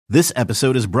This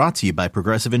episode is brought to you by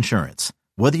Progressive Insurance.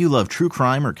 Whether you love true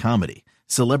crime or comedy,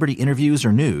 celebrity interviews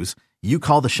or news, you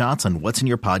call the shots on what's in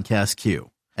your podcast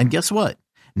queue. And guess what?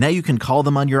 Now you can call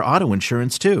them on your auto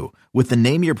insurance too with the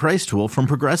Name Your Price tool from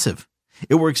Progressive.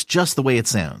 It works just the way it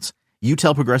sounds. You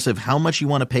tell Progressive how much you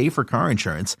want to pay for car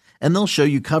insurance, and they'll show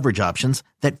you coverage options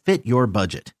that fit your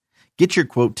budget. Get your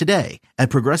quote today at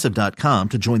Progressive.com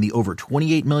to join the over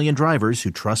 28 million drivers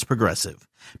who trust Progressive.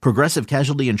 Progressive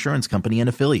Casualty Insurance Company and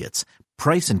Affiliates.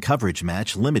 Price and coverage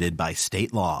match limited by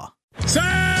state law.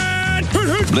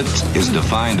 Blitz is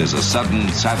defined as a sudden,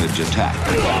 savage attack.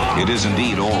 It is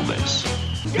indeed all this.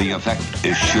 The effect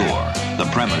is sure. The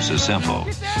premise is simple.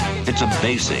 It's a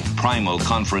basic, primal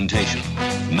confrontation,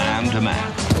 man to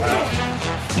man.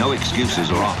 No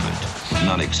excuses are offered.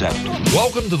 None accepted.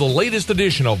 Welcome to the latest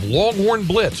edition of Longhorn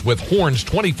Blitz with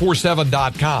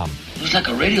horns247.com. Looks like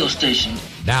a radio station.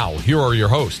 Now, here are your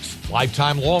hosts.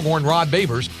 Lifetime Longhorn Rod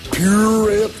Babers.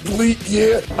 Pure athlete,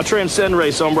 yeah. I transcend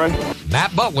race, hombre.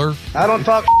 Matt Butler. I don't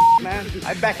talk man.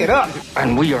 I back it up.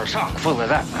 And we are chock full of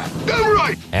that, man. Damn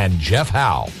right. And Jeff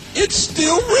Howe. It's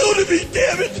still real to me,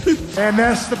 damn it. And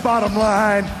that's the bottom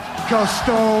line, because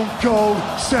Stone Cold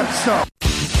said so.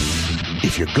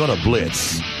 If you're gonna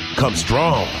blitz, come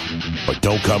strong, but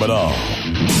don't come at all.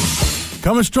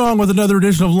 Coming strong with another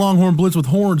edition of Longhorn Blitz with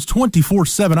Horns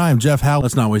 24/7. I am Jeff Howe.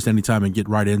 Let's not waste any time and get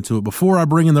right into it. Before I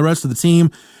bring in the rest of the team,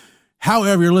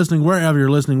 however you're listening, wherever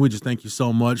you're listening, we just thank you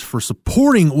so much for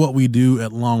supporting what we do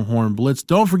at Longhorn Blitz.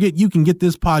 Don't forget, you can get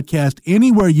this podcast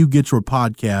anywhere you get your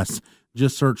podcasts.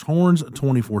 Just search Horns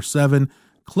 24/7.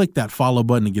 Click that follow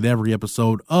button to get every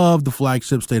episode of the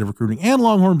flagship State of Recruiting and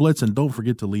Longhorn Blitz. And don't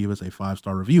forget to leave us a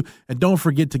 5-star review. And don't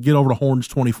forget to get over to Horns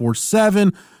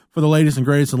 24/7 for the latest and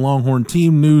greatest in Longhorn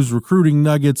team news, recruiting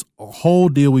nuggets, a whole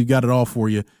deal. We've got it all for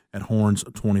you at Horns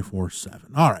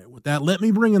 24/7. All right, with that, let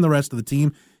me bring in the rest of the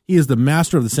team. He is the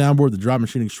master of the soundboard, the drop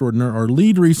machine extraordinaire, our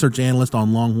lead research analyst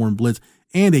on Longhorn Blitz,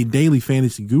 and a daily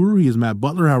fantasy guru. He is Matt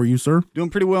Butler. How are you, sir? Doing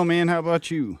pretty well, man. How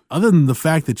about you? Other than the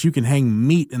fact that you can hang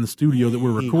meat in the studio that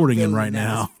we're recording in right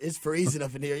now. It's freezing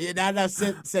up in here. Yeah, now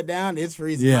sit down. It's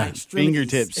freezing. Yeah. Right.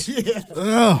 Fingertips.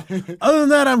 Oh, other than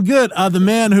that, I'm good. The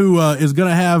man who is going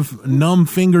to have numb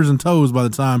fingers and toes by the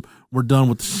time we're done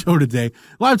with the show today.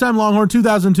 Lifetime Longhorn,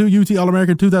 2002 UT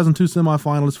All-American, 2002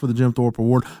 semifinalist for the Jim Thorpe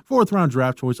Award, 4th-round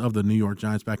draft choice of the New York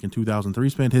Giants back in 2003.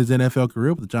 Spent his NFL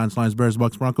career with the Giants, Lions, Bears,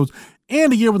 Bucks, Broncos,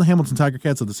 and a year with the Hamilton Tiger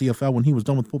Cats of the CFL. When he was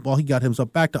done with football, he got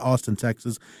himself back to Austin,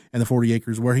 Texas, and the 40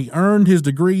 acres where he earned his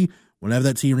degree. Whenever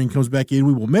that T-ring comes back in,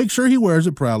 we will make sure he wears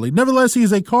it proudly. Nevertheless, he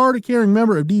is a card-carrying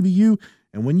member of DBU.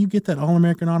 And when you get that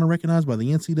All-American honor recognized by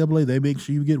the NCAA, they make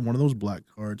sure you get one of those black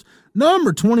cards.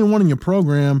 Number 21 in your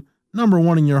program, number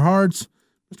 1 in your hearts,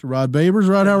 Mr. Rod Babers.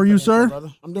 Rod, how are you, sir?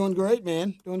 Brother. I'm doing great,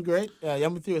 man. Doing great.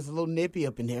 I'm with you. It's a little nippy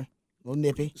up in here. A little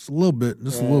nippy. Just a little bit. A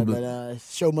little bit. But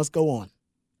show must go on.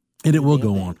 And it will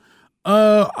go on.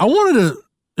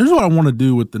 Here's what I want to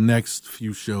do with the next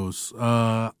few shows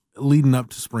leading up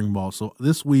to spring ball. So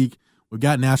this week, we've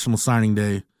got National Signing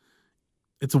Day.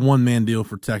 It's a one-man deal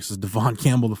for Texas. Devon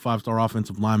Campbell, the 5-star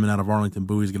offensive lineman out of Arlington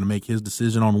Bowie, is going to make his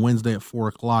decision on Wednesday at 4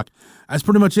 o'clock. That's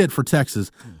pretty much it for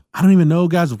Texas. I don't even know,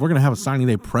 guys, if we're going to have a signing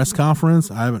day press conference.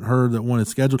 I haven't heard that one is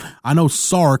scheduled. I know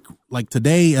Sark, like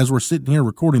today as we're sitting here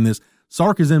recording this,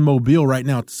 Sark is in Mobile right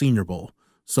now at the Senior Bowl.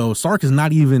 So Sark is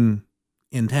not even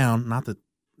in town. Not that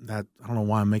I don't know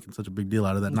why I'm making such a big deal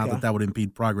out of that. Not that would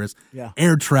impede progress. Yeah.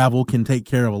 Air travel can take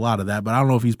care of a lot of that, but I don't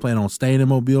know if he's planning on staying in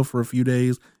Mobile for a few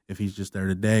days, if he's just there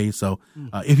today. So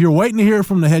if you're waiting to hear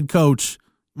from the head coach,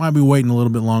 might be waiting a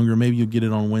little bit longer. Maybe you'll get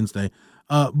it on Wednesday.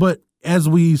 But as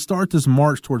we start this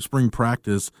march towards spring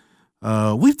practice,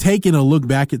 we've taken a look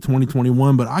back at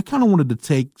 2021, but I kind of wanted to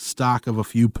take stock of a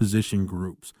few position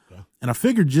groups. Okay. And I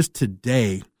figured just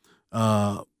today,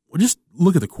 we'll just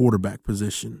look at the quarterback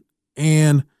position.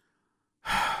 And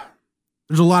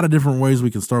there's a lot of different ways we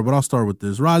can start, but I'll start with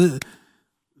this. Rod,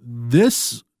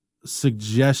 this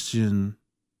suggestion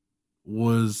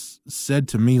was said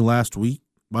to me last week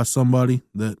by somebody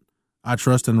that I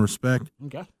trust and respect.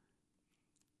 Okay.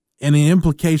 And the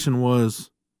implication was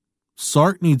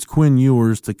Sark needs Quinn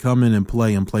Ewers to come in and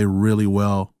play really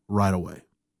well right away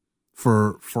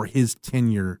for his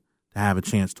tenure to have a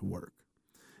chance to work.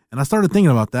 And I started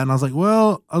thinking about that, and I was like,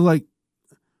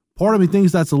 part of me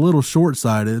thinks that's a little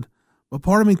short-sighted, but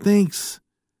part of me thinks,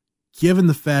 given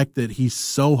the fact that he's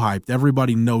so hyped,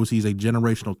 everybody knows he's a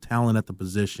generational talent at the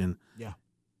position. Yeah,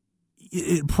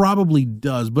 it probably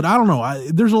does, but I don't know.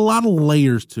 There's a lot of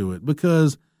layers to it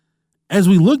because as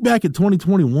we look back at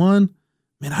 2021,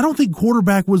 man, I don't think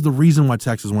quarterback was the reason why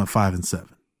Texas went 5-7.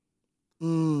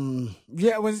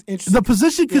 Yeah, it was interesting. The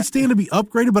position could stand to be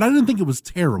upgraded, but I didn't think it was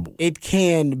terrible. It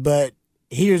can, but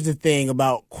here's the thing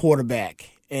about quarterback,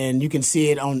 and you can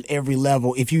see it on every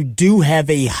level. If you do have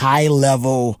a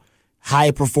high-level,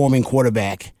 high-performing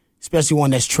quarterback, especially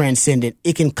one that's transcendent,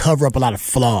 it can cover up a lot of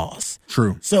flaws.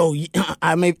 True. So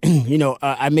I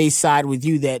may side with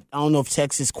you that I don't know if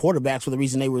Texas quarterbacks were the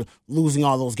reason they were losing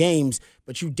all those games,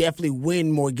 but you definitely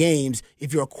win more games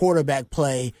if your quarterback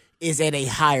play is at a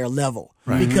higher level.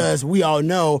 Right. Because we all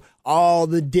know all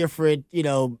the different,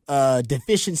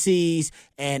 deficiencies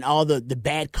and all the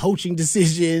bad coaching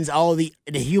decisions, all the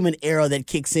human error that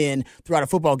kicks in throughout a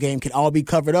football game can all be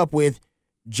covered up with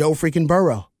Joe freaking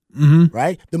Burrow. Mm-hmm.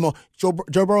 Right?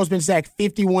 Joe Burrow's been sacked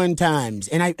 51 times.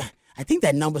 And I think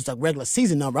that number's the regular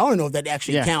season number. I don't know if that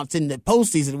actually counts in the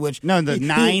postseason. Which the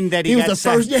 9 that he got was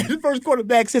the first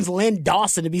quarterback since Len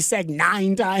Dawson to be sacked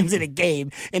 9 times in a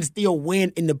game and still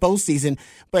win in the postseason.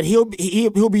 But he'll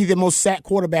be the most sacked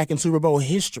quarterback in Super Bowl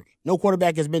history. No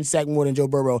quarterback has been sacked more than Joe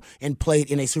Burrow and played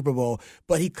in a Super Bowl.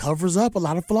 But he covers up a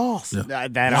lot of flaws. Yeah.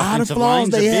 That offensive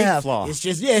line's a big flaw. It's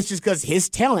just because his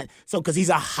talent. So because he's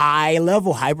a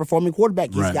high-level, high-performing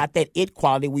quarterback. He's got that it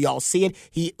quality. We all see it.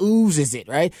 He oozes it,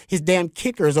 right? His damn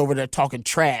kicker's over there talking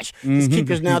trash. His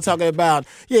kicker's now talking about,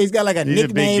 he's got like a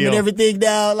nickname and everything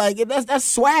now. Like that's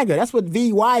swagger. That's what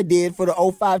VY did for the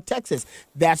 05 Texas.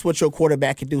 That's what your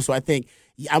quarterback can do. So I think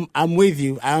I'm with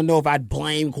you. I don't know if I'd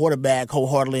blame quarterback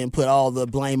wholeheartedly and put all the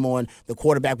blame on the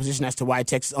quarterback position as to why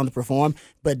Texas underperformed.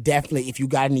 But definitely, if you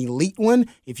got an elite one,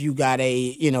 if you got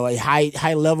a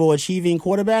high level achieving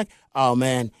quarterback, oh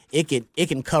man, it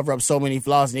can cover up so many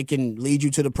flaws and it can lead you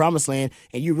to the promised land.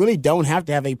 And you really don't have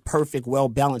to have a perfect, well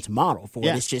balanced model for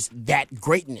it. It's just that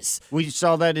greatness. We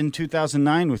saw that in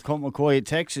 2009 with Colt McCoy at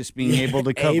Texas being able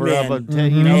to cover up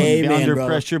under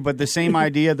pressure. But the same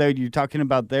idea that you're talking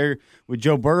about there with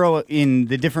Joe Burrow in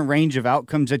the different range of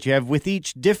outcomes that you have with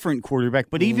each different quarterback,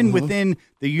 but even within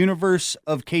the universe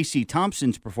of Casey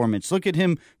Thompson's performance. Look at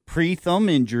him pre-thumb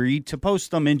injury to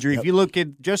post-thumb injury. If you look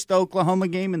at just the Oklahoma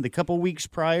game and the couple weeks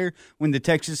prior when the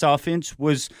Texas offense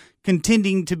was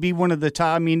contending to be one of the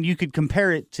top, I mean, you could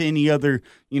compare it to any other,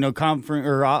 conference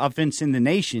or offense in the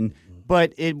nation,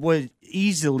 but it was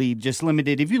easily just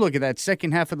limited. If you look at that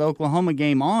second half of the Oklahoma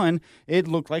game it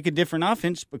looked like a different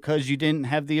offense because you didn't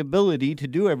have the ability to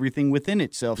do everything within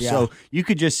itself. Yeah. So you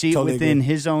could just see totally it within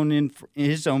his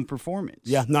own performance.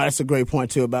 Yeah, no, that's a great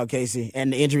point too about Casey.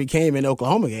 And the injury came in the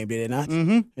Oklahoma game, did it not?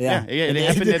 Mm-hmm. Yeah, it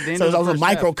happened at the end so of the it was a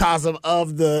microcosm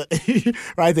of the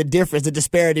the difference, the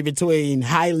disparity between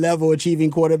high level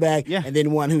achieving quarterback and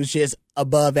then one who's just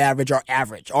above average or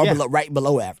right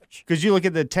below average. Because you look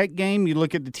at the Tech game, you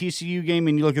look at the TCU game,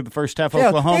 and you look at the first half of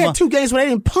Oklahoma. They had 2 games where they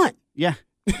didn't punt. Yeah.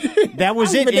 That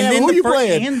was it. And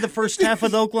then the first half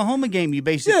of the Oklahoma game, you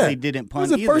basically didn't punt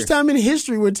either. It was the first time in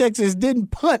history where Texas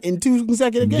didn't punt in 2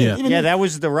 consecutive games. Yeah, that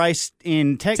was the Rice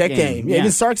in Tech game. Yeah,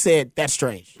 even Sark said, that's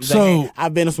strange. He's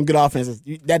I've been in some good offenses.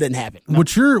 That didn't happen. No.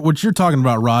 What you're talking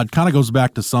about, Rod, kind of goes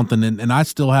back to something, and I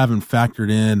still haven't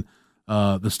factored in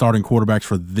the starting quarterbacks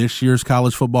for this year's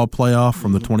college football playoff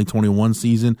from the 2021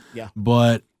 season. Yeah.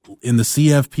 But in the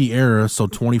CFP era, so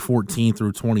 2014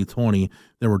 through 2020,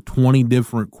 there were 20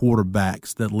 different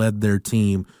quarterbacks that led their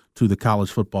team to the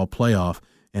college football playoff.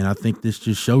 And I think this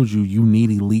just shows you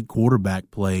need elite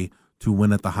quarterback play to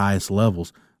win at the highest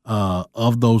levels.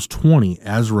 Of those 20,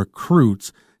 as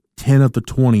recruits, 10 of the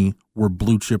 20 were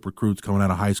blue chip recruits coming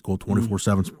out of high school,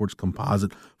 24/7 Sports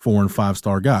composite, 4- and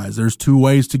 5-star guys. There's 2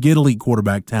 ways to get elite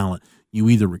quarterback talent. You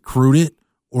either recruit it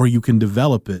or you can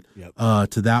develop it. Yep.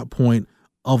 To that point,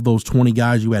 of those 20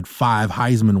 guys, you had 5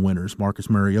 Heisman winners: Marcus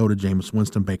Mariota, Jameis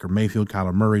Winston, Baker Mayfield,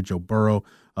 Kyler Murray, Joe Burrow,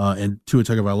 and Tua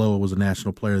Tagovailoa was a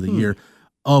National Player of the Year.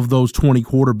 Of those 20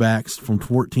 quarterbacks from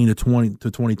 14 to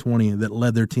 2020 that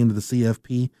led their team to the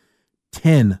CFP,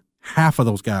 half of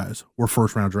those guys were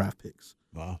first-round draft picks.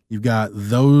 Wow. You've got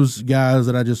those guys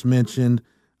that I just mentioned,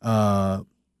 your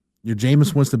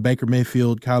Jameis Winston, Baker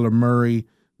Mayfield, Kyler Murray,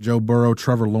 Joe Burrow,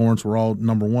 Trevor Lawrence were all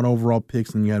number 1 overall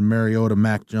picks, and you had Mariota,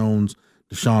 Mac Jones,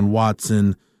 Deshaun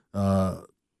Watson,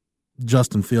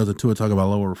 Justin Fields, and Tua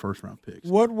Tagovailoa were first-round picks.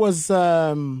 What was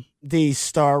the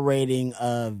star rating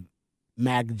of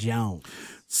Mac Jones?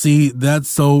 See,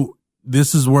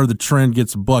 this is where the trend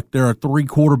gets bucked. There are 3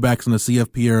 quarterbacks in the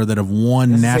CFP era that have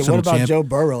won national championships. What about Joe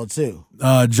Burrow too?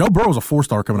 Joe Burrow was a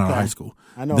 4-star coming out of high school.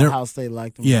 I know Ohio State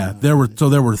liked him. Yeah, there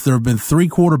have been 3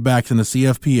 quarterbacks in the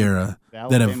CFP era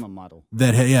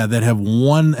that have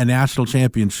won a national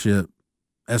championship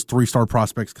as 3-star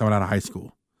prospects coming out of high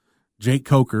school. Jake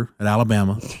Coker at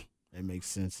Alabama. That makes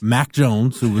sense. Mac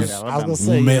Jones, who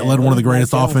led one of the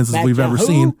greatest offenses we've ever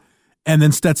seen, and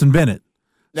then Stetson Bennett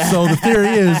So the theory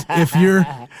is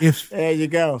if there you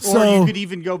go. Or you could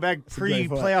even go back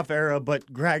pre-playoff era,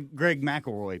 but Greg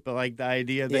McElroy. But like the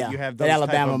idea that you have those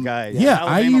Alabama type of guys. Yeah,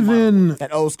 that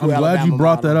old school. I'm glad Alabama you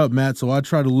brought model. that up, Matt. So I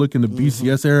tried to look in the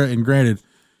BCS era, and granted,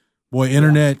 boy,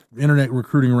 internet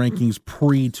recruiting rankings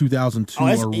pre-2002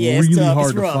 are really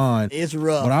hard to find. It's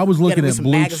rough. But I was looking at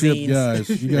blue magazines. chip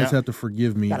guys. You guys have to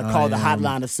forgive me. Got to call the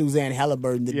hotline of Suzanne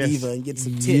Halliburton, the diva, and get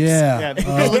some tips. Yeah.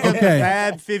 Look at the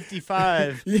Bad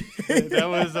 55. That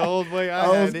was the old way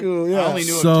I had school, it. yeah. I only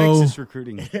knew of Texas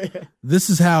recruiting. This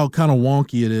is how kind of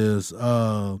wonky it is.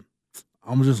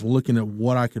 I'm just looking at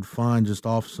what I could find just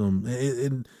off some.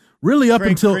 Really up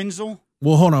Craig until Krenzel?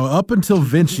 Well, hold on. Up until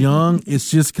Vince Young, it's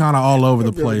just kind of all over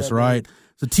the place, right?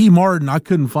 So T. Martin, I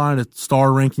couldn't find a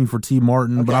star ranking for T.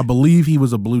 Martin, but I believe he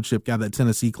was a blue chip guy. That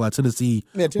Tennessee class, Tennessee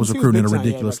was recruiting at a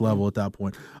ridiculous level at that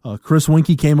point. Chris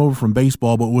Winkie came over from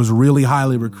baseball, but was really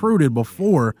highly recruited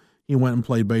before he went and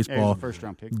played baseball. Yeah, he was a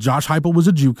first-round pick. Josh Heupel was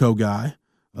a JUCO guy.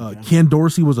 Ken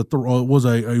Dorsey was a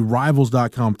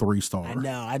Rivals.com 3-star. I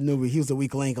know. I knew he was a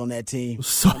weak link on that team.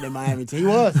 On the Miami team, he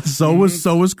was. So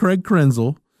was Craig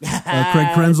Krenzel. Craig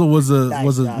Krenzel was a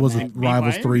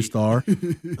Rivals 3-star.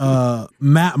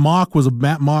 Matt Mock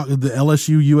the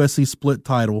LSU USC split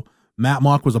title. Matt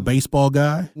Mock was a baseball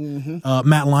guy.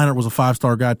 Matt Leinart was a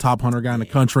 5-star guy, top 100 guy in the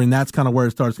country, and that's kind of where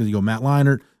it starts because you go Matt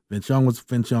Leinart. Vince Young was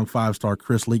 5-star.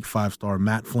 Chris Leak 5-star.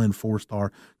 Matt Flynn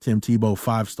 4-star. Tim Tebow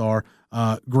 5-star.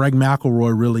 Greg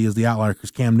McElroy really is the outlier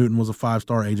because Cam Newton was a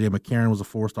 5-star. AJ McCarron was a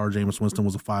 4-star. Jameis Winston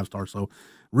was a 5-star. So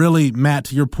really, Matt,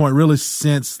 to your point, really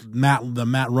since the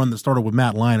Matt run that started with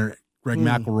Matt Leinart, Greg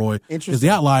McElroy is the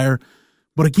outlier.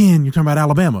 But again, you're talking about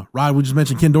Alabama, right? We just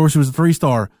mentioned Ken Dorsey was a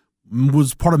 3-star.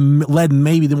 Was led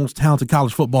maybe the most talented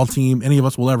college football team any of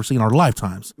us will ever see in our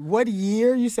lifetimes. What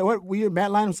year you said? What year?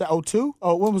 Matt Leinart said 02?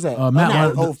 Oh, what was that?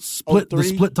 The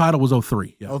split title was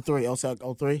 03. Yeah.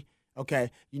 03.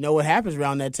 Okay. You know what happens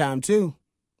around that time too?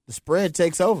 The spread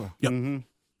takes over. Yep. Mm-hmm.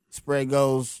 Spread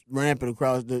goes rampant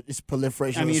across it's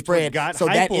proliferation of the it's spread. so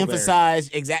that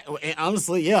emphasized exactly. And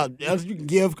honestly, you can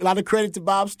give a lot of credit to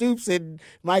Bob Stoops and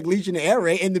Mike Leach in the air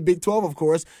raid and the Big 12, of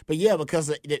course. But yeah, because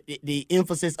of the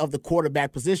emphasis of the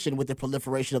quarterback position with the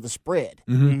proliferation of the spread.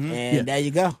 And there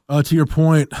you go. To your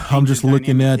point, I'm just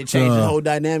looking at it changed the whole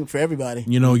dynamic for everybody.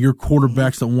 You know, your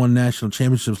quarterbacks that won national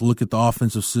championships. Look at the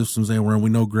offensive systems they were in. We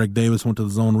know Greg Davis went to the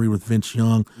zone read with Vince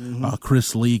Young,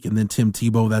 Chris Leak, and then Tim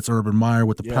Tebow. That's Urban Meyer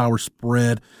with the power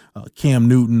spread. Cam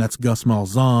Newton, that's Gus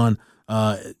Malzahn.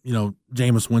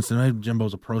 Jameis Winston.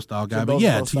 Jimbo's a pro-style guy. But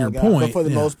yeah, to your point. But for the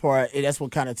most part, that's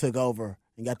what kind of took over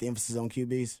and got the emphasis on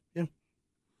QBs. Yeah.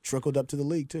 Trickled up to the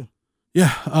league, too.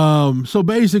 Yeah. So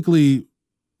basically,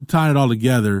 tying it all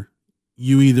together,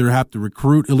 you either have to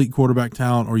recruit elite quarterback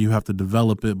talent or you have to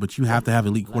develop it, but you have to have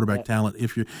elite quarterback talent.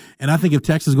 And I think if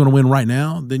Texas is going to win right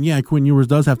now, then yeah, Quinn Ewers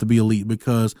does have to be elite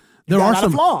because there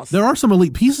are some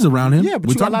elite pieces around him. Yeah, but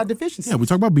you got a lot of deficiencies. Yeah, we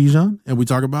talk about Bijan and we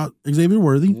talk about Xavier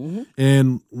Worthy.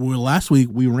 And last week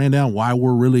we ran down why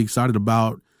we're really excited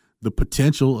about the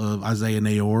potential of Isaiah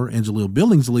Nayor and Jaleel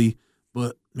Billingsley.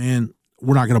 But man,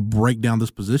 we're not going to break down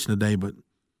this position today. But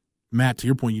Matt, to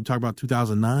your point, you talk about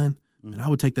 2009. And I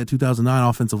would take that 2009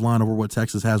 offensive line over what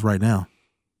Texas has right now.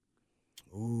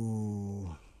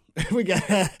 Ooh.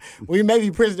 We may be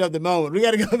prisoner of the moment. We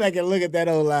got to go back and look at that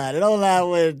O-line. That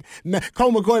O-line when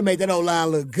Colt McCoy made that O-line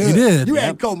look good. He did. You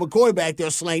had Colt McCoy back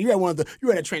there slinging. You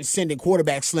had a transcendent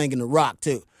quarterback slinging the rock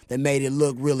too. That made it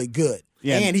look really good.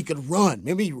 Yeah. And he could run.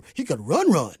 Maybe he could run.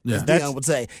 Yeah. As Deion would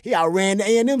say. He outran the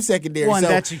A&M secondary. Well, so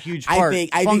that's a huge part. I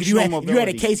think if you had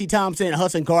a Casey Thompson and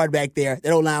Hudson Card back there,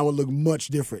 that O-line would look much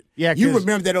different. Yeah, you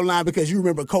remember that O-line because you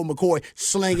remember Colt McCoy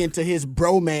slinging to his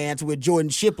bromance with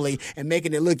Jordan Shipley and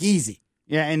making it look easy.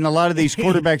 Yeah, and a lot of these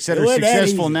quarterbacks that are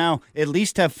successful now at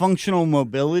least have functional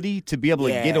mobility to be able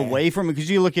to get away from it. Because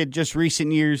you look at just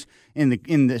recent years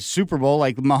in the Super Bowl,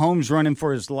 like Mahomes running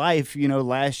for his life,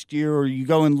 last year, or you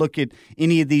go and look at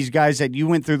any of these guys that you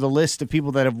went through the list of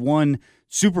people that have won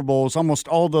Super Bowls. Almost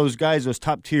all those guys, those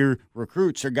top-tier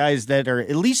recruits, are guys that are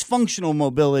at least functional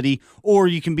mobility, or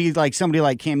you can be like somebody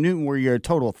like Cam Newton where you're a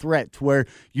total threat, to where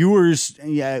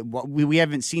we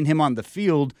haven't seen him on the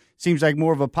field. Seems like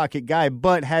more of a pocket guy,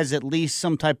 but has at least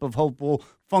some type of hopeful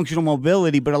functional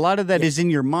mobility, but a lot of that is in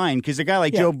your mind because a guy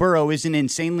like Joe Burrow isn't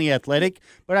insanely athletic.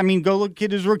 But, I mean, go look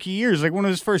at his rookie years. Like one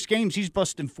of his first games, he's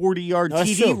busting 40-yard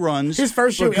TD runs. His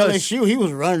first year at LSU, he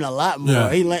was running a lot more.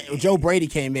 Joe Brady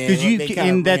came in.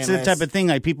 And that's the type of thing.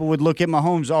 Like people would look at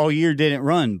Mahomes all year, didn't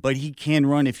run, but he can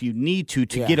run if you need to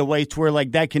get away to where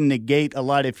like that can negate a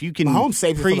lot. If you can, Mahomes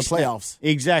saved it for the playoffs.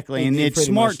 Exactly, and it's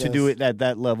smart to do it at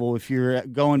that level if you're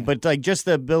going. But like just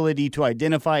the ability to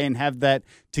identify and have that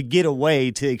to get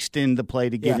away to extend the play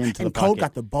to get into the pocket. And Cole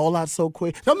got the ball out so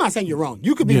quick. So I'm not saying you're wrong.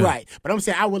 You could be right, but I'm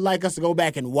saying I would like us to go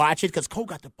back and watch it because Cole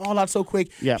got the ball out so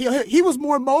quick. Yeah. He was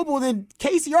more mobile than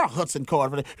Casey or Hudson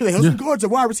Card. Like, Hudson Card's a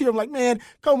wide receiver. I'm like, man,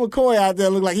 Cole McCoy out there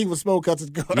looked like he was Smoke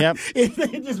Hudson Card. Yep.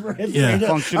 I'm just letting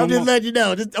you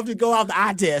know. I'm just going off the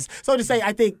eye test. So to say,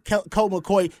 I think Cole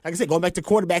McCoy, like I said, going back to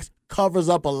quarterbacks, covers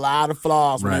up a lot of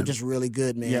flaws when they're just really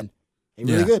good, man. Yep. They're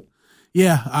really good.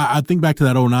 Yeah, I think back to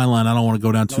that 09 line. I don't want to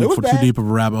go down too deep of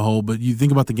a rabbit hole, but you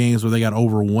think about the games where they got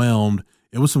overwhelmed.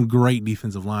 It was some great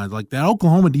defensive lines. Like that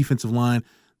Oklahoma defensive line,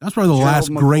 that's probably the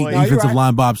last great defensive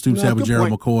line Bob Stoops had with Gerald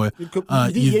McCoy.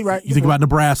 You think about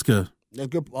Nebraska.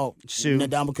 Good.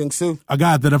 Ndamukong Suh. A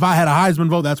guy that if I had a Heisman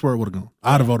vote, that's where it would have gone.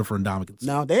 I'd have voted for Ndamukong Suh.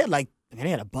 No, they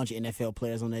had a bunch of NFL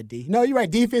players on that D. No, you're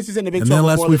right. Defense is in the big. And then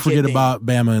lest we forget about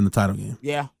Bama in the title game.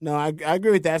 Yeah. No, I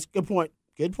agree with that. That's a good point.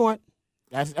 Good point.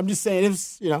 I'm just saying,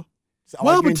 it's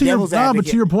Well, but to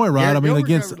your point, Rod. I mean,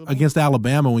 against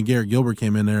Alabama when Garrett Gilbert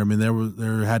came in there, I mean,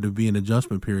 there had to be an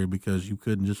adjustment period because you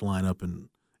couldn't just line up and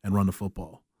run the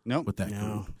football. With that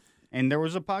group. And there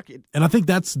was a pocket. And I think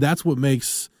that's what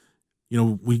makes,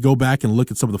 we go back and look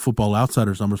at some of the Football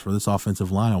Outsiders numbers for this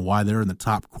offensive line and why they're in the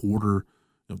top quarter,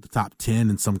 the top 10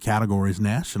 in some categories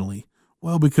nationally.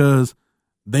 Well, because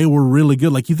they were really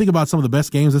good. Like you think about some of the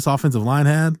best games this offensive line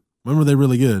had. When were they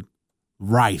really good?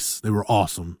 Rice, they were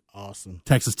awesome.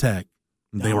 Texas Tech,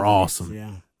 they were awesome.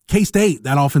 Yeah. K-State,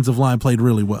 that offensive line played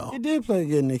really well. They did play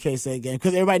good in the K-State game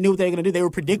because everybody knew what they were going to do. They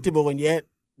were predictable, and yet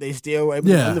they still were able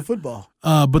to win the football.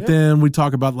 But then we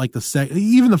talk about like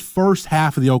even the first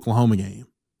half of the Oklahoma game,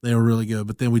 they were really good.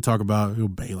 But then we talk about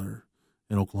Baylor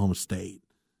and Oklahoma State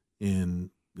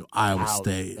and Iowa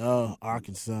State. Oh,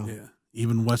 Arkansas. Yeah.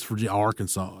 Even West Virginia,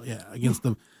 Arkansas, against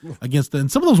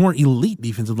and some of those weren't elite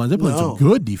defensive lines. They played some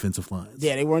good defensive lines.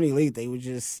 Yeah, they weren't elite. They were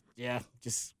just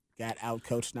got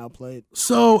out-coached and outplayed.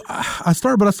 So I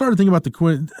started thinking about the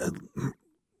Quinn.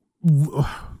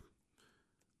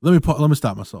 Let me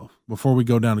stop myself before we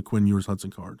go down to Quinn Ewers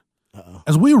Hudson Card.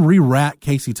 As we re-rack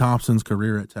Casey Thompson's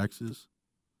career at Texas,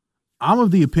 I'm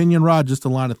of the opinion, Rod, just a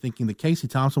line of thinking that Casey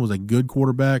Thompson was a good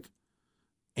quarterback,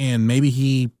 and maybe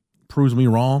he proves me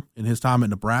wrong in his time at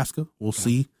Nebraska. We'll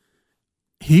see.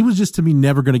 He was just, to me,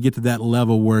 never going to get to that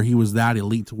level where he was that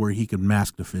elite to where he could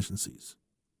mask deficiencies.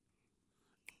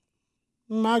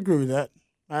 I agree with that.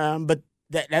 But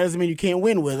that doesn't mean you can't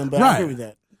win with him, but I agree with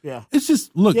that. Yeah. It's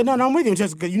just, look. Yeah, no, I'm with you.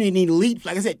 Just because you need an elite,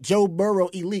 like I said, Joe Burrow,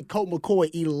 elite, Colt McCoy,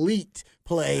 elite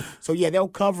play. So, they'll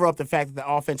cover up the fact that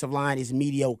the offensive line is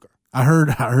mediocre. I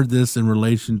heard this in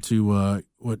relation to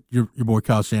what your boy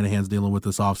Kyle Shanahan's dealing with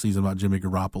this offseason about Jimmy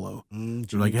Garoppolo.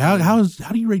 Like, how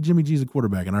do you rate Jimmy G as a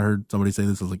quarterback? And I heard somebody say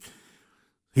this. I was like,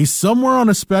 he's somewhere on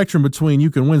a spectrum between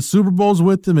you can win Super Bowls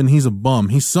with him and he's a bum.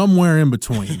 He's somewhere in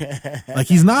between. Like,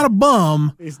 he's not a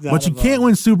bum, but you can't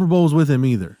win Super Bowls with him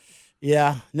either.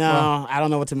 Yeah, no, I don't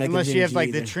know what to make of Jimmy unless you have like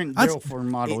either. The Trent Dilfer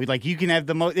model. Like you can have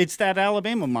it's that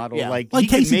Alabama model. Yeah. Like Casey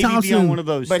can maybe Thompson, be on one of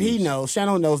those. But teams. he knows.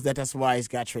 Shano knows that's why he's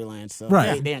got Trey Lance. So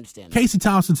right. They understand that. Casey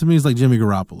Thompson to me is like Jimmy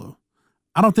Garoppolo.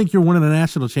 I don't think you're winning a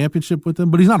national championship with him,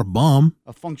 but he's not a bum.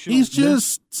 A functional. He's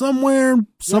just somewhere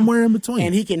in between.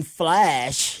 And he can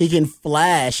flash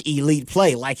elite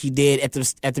play like he did at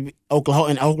the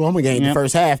Oklahoma game in the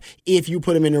first half. If you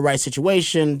put him in the right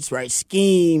situations, right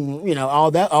scheme,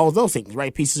 all those things,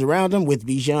 right pieces around him with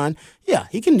Bijan. Yeah,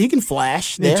 he can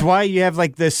flash there. That's why you have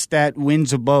like this stat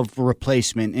wins above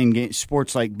replacement in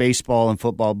sports like baseball and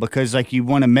football, because like you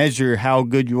want to measure how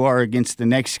good you are against the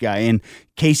next guy. And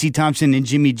Casey Thompson and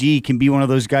Jimmy G can be one of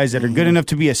those guys that are good enough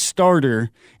to be a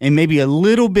starter and maybe a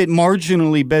little bit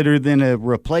marginally better than a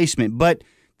replacement, but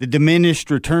the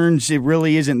diminished returns, it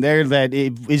really isn't there.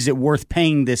 Is it worth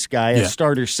paying this guy a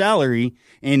starter salary?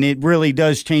 And it really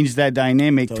does change that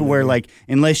dynamic to where, like,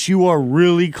 unless you are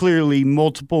really clearly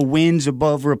multiple wins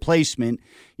above replacement,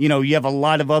 you have a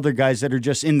lot of other guys that are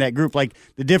just in that group. Like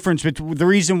the difference between the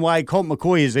reason why Colt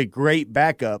McCoy is a great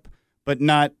backup, but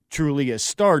not truly a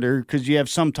starter because you have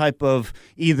some type of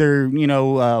either,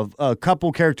 a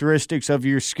couple characteristics of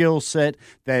your skill set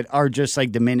that are just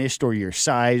like diminished, or your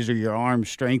size or your arm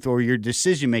strength or your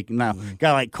decision making. Now, a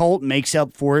guy like Colt makes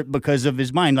up for it because of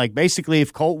his mind. Like basically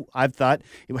if Colt, I've thought,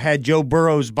 had Joe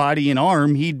Burrow's body and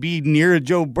arm, he'd be near a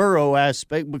Joe Burrow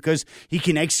aspect because he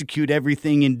can execute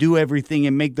everything and do everything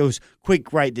and make those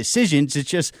quick right decisions. It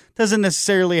just doesn't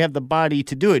necessarily have the body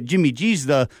to do it. Jimmy G's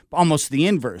almost the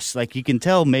inverse. Like you can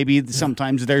tell maybe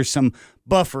sometimes there's some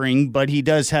buffering, but he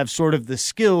does have sort of the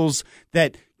skills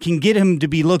that can get him to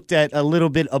be looked at a little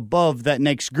bit above that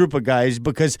next group of guys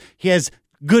because he has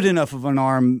good enough of an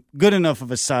arm, good enough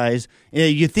of a size.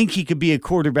 You think he could be a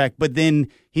quarterback, but then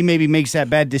he maybe makes that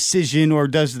bad decision or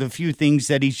does the few things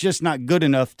that he's just not good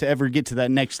enough to ever get to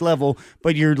that next level.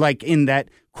 But you're like in that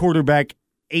quarterback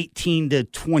 18 to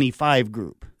 25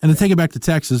 group. And to take it back to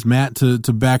Texas, Matt, to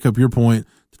back up your point,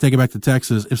 to take it back to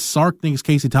Texas, if Sark thinks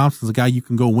Casey Thompson's a guy you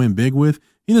can go win big with,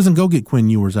 he doesn't go get Quinn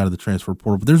Ewers out of the transfer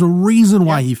portal. But there's a reason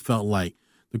why he felt like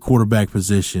the quarterback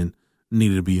position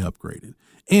needed to be upgraded.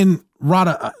 And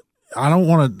Rada,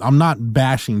 I'm not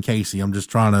bashing Casey. I'm just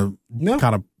trying to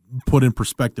kind of put in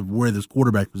perspective where this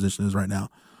quarterback position is right now.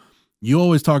 You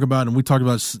always talk about, and we talked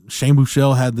about, Shane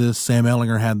Buechele had this, Sam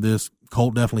Ehlinger had this,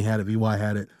 Colt definitely had it, VY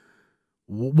had it.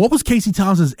 What was Casey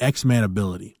Thompson's X-Man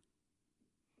ability?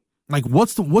 Like,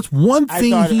 what's one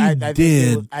thing he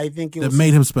did that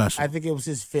made him special? I think it was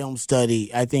his film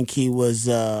study. I think he was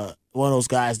one of those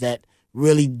guys that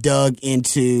really dug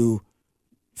into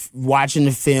watching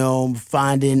the film,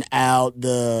 finding out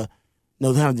the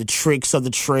tricks of the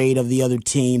trade of the other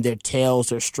team, their tells,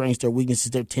 their strengths, their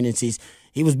weaknesses, their tendencies.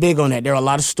 He was big on that. There are a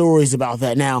lot of stories about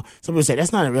that. Now, some people say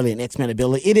that's not really an X-Men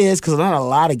ability. It is, because not a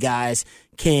lot of guys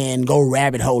can go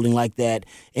rabbit holing like that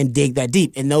and dig that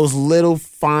deep. And those little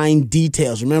fine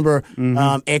details. Remember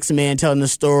X-Men telling the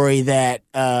story that,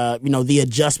 the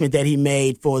adjustment that he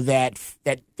made for that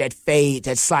fade,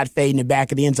 that slot fade in the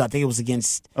back of the end zone. I think it was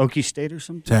against Okie State or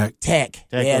something? Tech.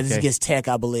 Yeah, this is against Tech,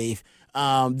 I believe.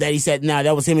 That he said,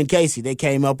 that was him and Casey. They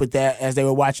came up with that as they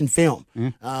were watching film.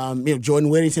 Jordan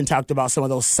Whittington talked about some of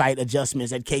those sight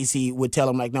adjustments that Casey would tell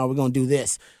him, like, no, we're going to do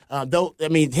this.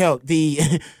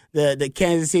 The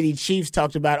Kansas City Chiefs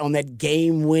talked about on that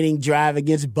game-winning drive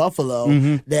against Buffalo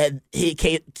that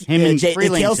Travis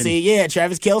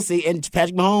Kelce and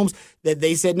Patrick Mahomes, that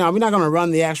they said, no, we're not going to run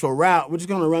the actual route. We're just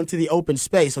going to run to the open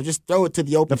space. So just throw it to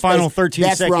the open space. The final 13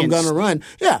 seconds. That's where I'm going to run.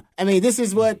 Yeah. I mean, this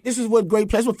is what great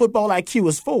players, what football IQ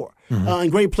is for.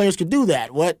 And great players could do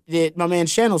that. What did my man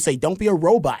Shannon say? Don't be a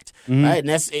robot. Right?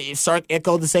 And Sark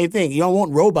echoed the same thing. You don't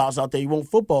want robots out there. You want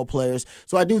football players.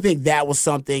 So I do think that was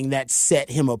something that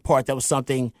set him apart. That was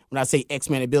something, when I say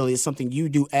X-Man ability, it's something you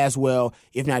do as well,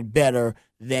 if not better,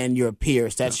 than your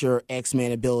peers. That's your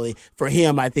X-Man ability. For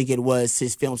him, I think it was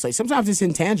his film study. Sometimes it's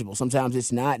intangible. Sometimes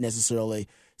it's not necessarily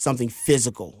something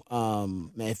physical.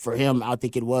 For him, I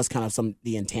think it was kind of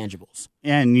the intangibles.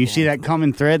 Yeah, and you see that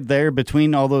common thread there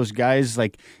between all those guys,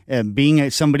 like being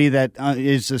somebody that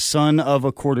is the son of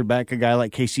a quarterback, a guy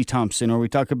like Casey Thompson, or we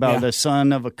talk about the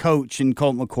son of a coach in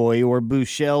Colt McCoy, or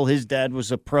Buechele, his dad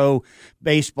was a pro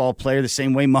baseball player, the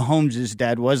same way Mahomes'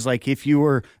 dad was. Like, if you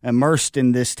were immersed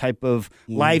in this type of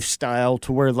lifestyle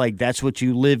to where, like, that's what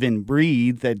you live and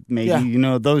breathe, that maybe,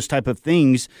 those type of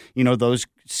things, those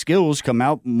skills come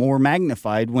out more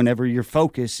magnified whenever your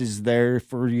focus is there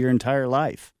for your entire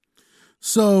life.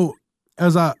 So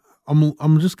as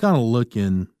I'm just kind of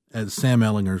looking at Sam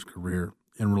Ehlinger's career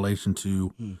in relation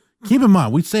to, keep in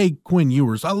mind, we say Quinn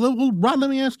Ewers. Rod, let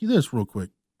me ask you this real quick.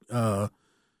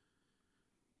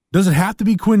 Does it have to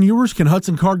be Quinn Ewers? Can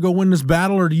Hudson Card go win this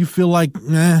battle, or do you feel like,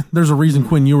 there's a reason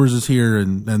Quinn Ewers is here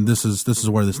and this is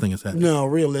where this thing is headed? No,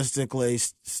 realistically,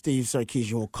 Steve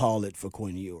Sarkisian will call it for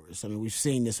Quinn Ewers. I mean, we've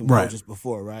seen this in coaches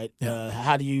before, right?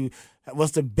 Yeah.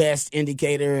 What's the best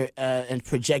indicator in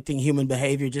projecting human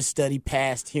behavior? Just study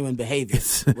past human behavior.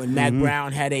 When Mack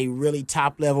Brown had a really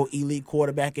top-level elite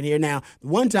quarterback in here. Now,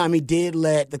 one time he did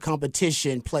let the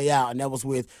competition play out, and that was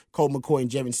with Colt McCoy and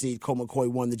Jevon Snead. Colt McCoy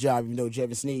won the job, even though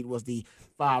Jevon Snead was the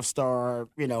five-star,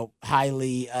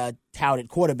 highly touted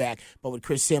quarterback. But with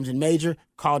Chris Sims and Major,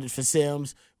 called it for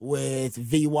Sims. With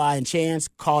VY and Chance,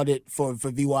 called it for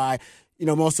VY.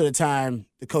 Most of the time,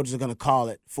 the coaches are going to call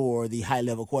it for the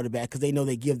high-level quarterback because they know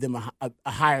they give them a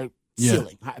higher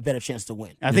ceiling, a better chance to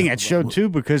win. I think that showed, too,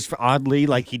 because oddly,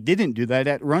 like, he didn't do that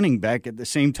at running back at the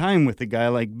same time with a guy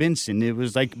like Benson. It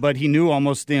was like, but he knew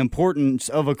almost the importance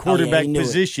of a quarterback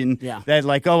position that,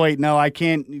 like, oh, wait, no, I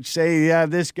can't say,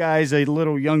 this guy's a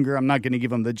little younger. I'm not going to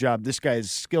give him the job. This guy's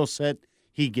skill set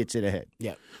he gets it ahead.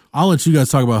 Yeah. I'll let you guys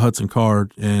talk about Hudson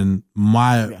Card, and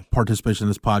my participation in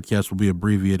this podcast will be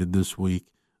abbreviated this week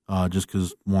just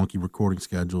because wonky recording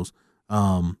schedules.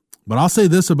 But I'll say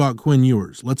this about Quinn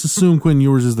Ewers. Let's assume Quinn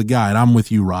Ewers is the guy, and I'm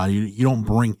with you, Rod. You don't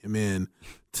bring him in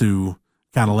to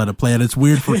kind of let it play. And it's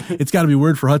weird it's got to be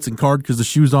weird for Hudson Card because the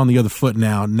shoe's on the other foot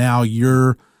now. Now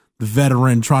you're the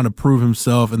veteran trying to prove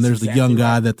himself, and there's the young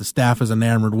guy that the staff is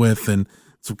enamored with, and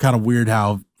it's kind of weird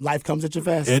how life comes at you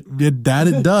fast. It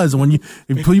does. When you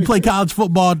play college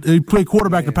football, you play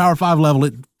quarterback at Power 5 level,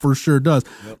 it for sure does.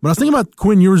 Yep. But I was thinking about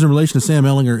Quinn Ewers in relation to Sam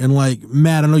Ehlinger, and like,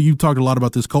 Matt, I know you talked a lot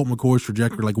about this Colt McCoy's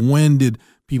trajectory. Like, when did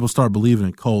people start believing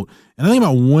in Colt? And I think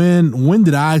about when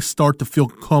did I start to feel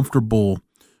comfortable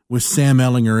with Sam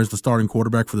Ehlinger as the starting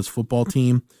quarterback for this football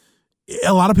team?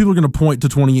 A lot of people are going to point to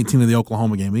 2018 in the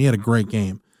Oklahoma game. He had a great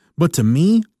game. But to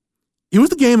me, it was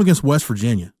the game against West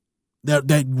Virginia.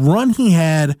 That run he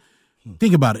had,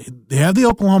 think about it. They have the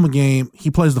Oklahoma game.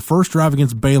 He plays the first drive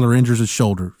against Baylor, injures his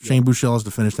shoulder. Shane Buechele has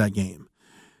to finish that game.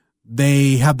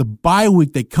 They have the bye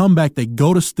week. They come back. They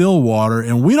go to Stillwater,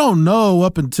 and we don't know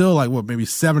up until maybe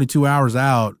 72 hours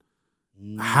out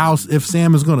if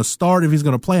Sam is going to start, if he's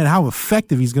going to play, and how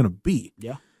effective he's going to be.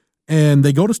 Yeah. And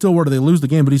they go to Stillwater. They lose the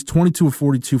game, but he's 22 of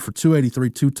 42 for 283,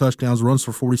 2 touchdowns, runs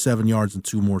for 47 yards, and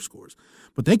 2 more scores.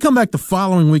 But they come back the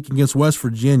following week against West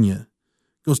Virginia.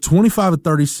 Goes 25 of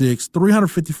 36,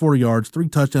 354 yards, 3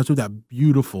 touchdowns through that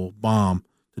beautiful bomb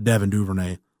to Devin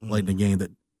Duvernay late in the game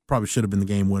that probably should have been the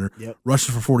game winner. Yep.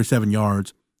 Rushes for 47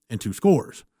 yards and 2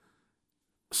 scores.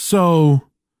 So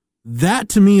that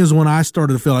to me is when I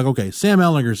started to feel like, okay, Sam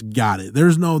Ehlinger's got it.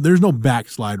 There's no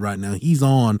backslide right now. He's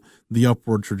on the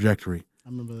upward trajectory. I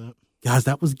remember that. Guys,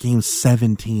 that was game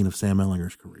 17 of Sam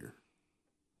Ehlinger's career.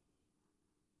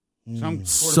 Some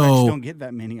quarterbacks don't get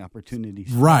that many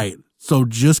opportunities. Right. So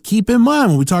just keep in mind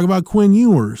when we talk about Quinn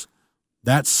Ewers,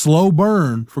 that slow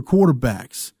burn for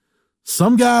quarterbacks.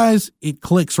 Some guys, it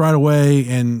clicks right away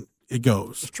and it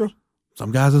goes. It's true.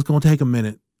 Some guys, it's going to take a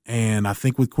minute. And I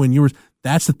think with Quinn Ewers,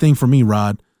 that's the thing for me,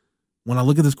 Rod. When I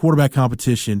look at this quarterback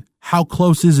competition, how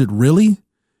close is it really?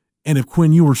 And if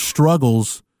Quinn Ewers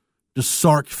struggles, does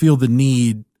Sark feel the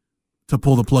need to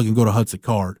pull the plug and go to Hudson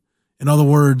Card? In other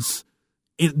words,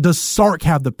 does Sark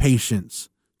have the patience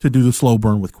to do the slow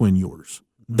burn with Quinn Ewers?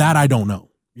 That I don't know.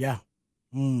 Yeah.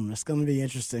 That's going to be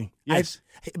interesting. Yes.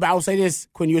 But I will say this,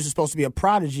 Quinn Ewers is supposed to be a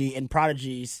prodigy, and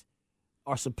prodigies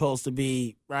are supposed to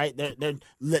be, right,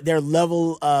 their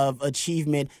level of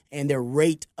achievement and their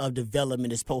rate of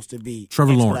development is supposed to be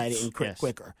Trevor expedited Lawrence. and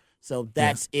quicker. So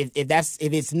that's if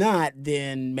it's not,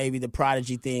 then maybe the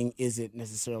prodigy thing isn't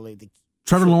necessarily the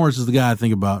Trevor Lawrence is the guy I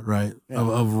think about, right,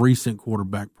 of recent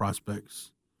quarterback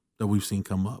prospects that we've seen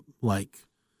come up.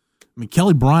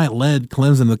 Kelly Bryant led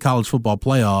Clemson to the college football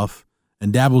playoff,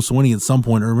 and Dabo Swinney at some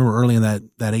point, I remember early in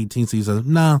that 18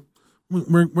 season,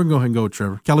 we're going to go ahead and go with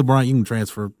Trevor. Kelly Bryant, you can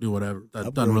transfer, do whatever.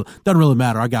 That doesn't really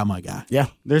matter. I got my guy. Yeah.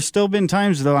 There's still been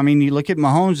times, though. I mean, you look at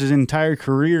Mahomes' entire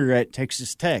career at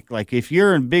Texas Tech. Like, if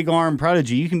you're a big arm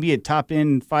prodigy, you can be a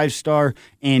top-end 5-star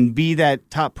and be that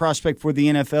top prospect for the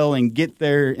NFL and get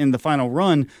there in the final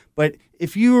run. But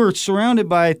if you are surrounded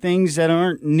by things that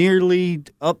aren't nearly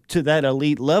up to that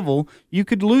elite level, you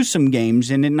could lose some games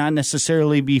and it not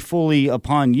necessarily be fully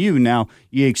upon you. Now,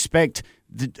 you expect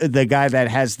the guy that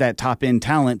has that top-end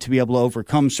talent to be able to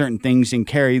overcome certain things and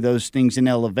carry those things and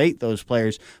elevate those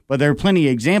players. But there are plenty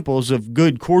of examples of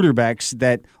good quarterbacks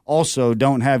that also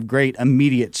don't have great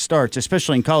immediate starts,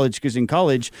 especially in college, because in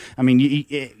college, I mean,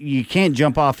 you can't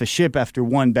jump off a ship after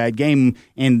one bad game.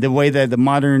 And the way that the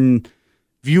modern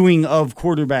viewing of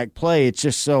quarterback play, it's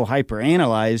just so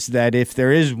hyper-analyzed that if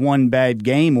there is one bad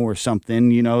game or something,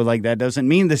 that doesn't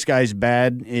mean this guy's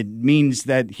bad. It means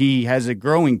that he has a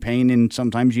growing pain, and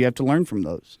sometimes you have to learn from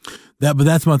those. But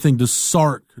that's my thing. Does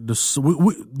Sark,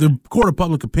 the court of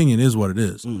public opinion is what it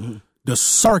is. Mm-hmm. Does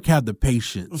Sark have the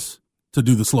patience to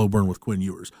do the slow burn with Quinn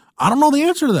Ewers? I don't know the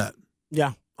answer to that.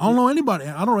 Yeah. I don't know anybody.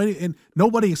 And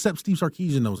nobody except Steve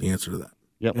Sarkisian knows the answer to that.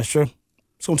 Yep. That's true.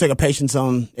 It's going to take a patience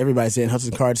on everybody's end.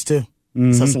 Hudson Card's too.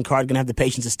 Mm-hmm. Hudson Card going to have the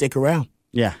patience to stick around.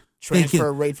 Yeah.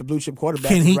 Transfer rate for blue chip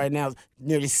quarterbacks right now is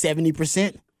nearly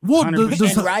 70%. Well,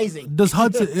 rising. Does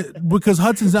Hudson, because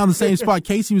Hudson's down the same spot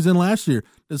Casey was in last year,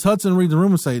 does Hudson read the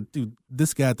room and say, dude,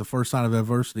 this guy at the first sign of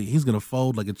adversity, he's going to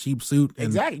fold like a cheap suit. And,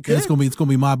 exactly. And it's going to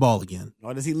be my ball again.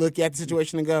 Or does he look at the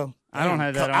situation and go, I don't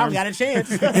have that I don't got a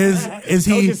chance. Is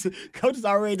he? Coach has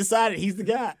already decided he's the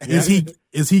guy.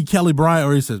 Is he Kelly Bryant,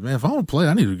 or he says, man, if I don't play,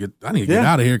 I need to get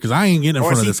out of here because I ain't getting in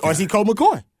front of this guy. Or is he Colt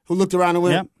McCoy, who looked around and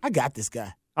went, I got this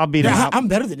guy. I'll beat him. I'm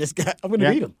better than this guy. I'm going to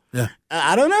beat him. Yeah.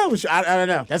 I don't know. I don't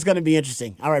know. That's going to be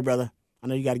interesting. All right, brother. I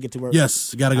know you got to get to work.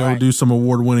 Yes, got to go do some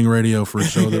award-winning radio for a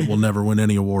show that will never win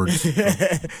any awards.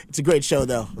 It's a great show,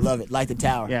 though. Love it. Like the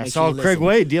Tower. Yeah, I saw Craig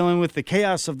Way dealing with the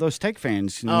chaos of those Tech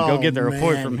fans. Go get the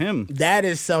report from him. That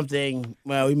is something,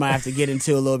 well, we might have to get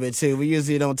into a little bit, too. We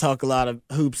usually don't talk a lot of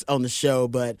hoops on the show,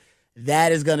 but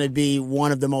that is going to be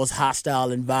one of the most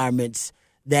hostile environments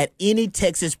that any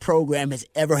Texas program has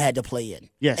ever had to play in.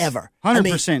 Yes. Ever.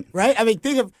 100%. Right? I mean,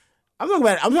 I'm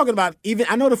talking about even,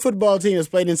 I know the football team has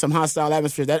played in some hostile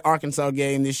atmospheres. That Arkansas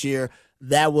game this year,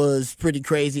 that was pretty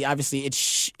crazy. Obviously, it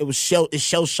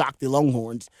shell-shocked the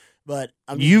Longhorns. But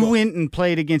you went and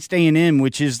played against A&M,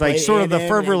 which is like sort of the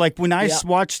fervor. Like when I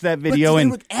watched that video,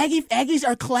 but Aggies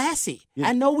are classy.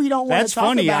 I know we don't want to talk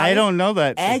about it. That's funny. I don't know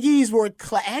that. Aggies were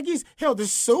Aggies. Hell, the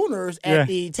Sooners at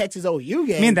the Texas OU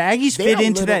game. Man, the Aggies fit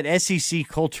into that SEC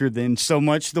culture then so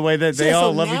much. The way that they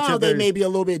all love each other. They may be a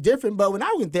little bit different, but when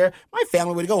I went there, my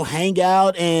family would go hang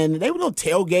out and they would go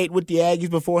tailgate with the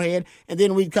Aggies beforehand, and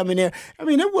then we'd come in there. I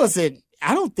mean, it wasn't.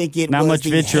 I don't think it was much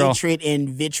the hatred and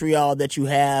vitriol that you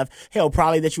have,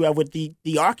 probably that you have with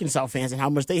the Arkansas fans and how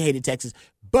much they hated Texas.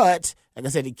 But, like I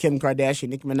said, the Kim Kardashian,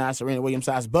 Nicki Minaj, Serena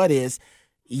Williams-sized butt is,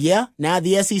 now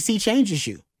the SEC changes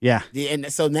you. Yeah.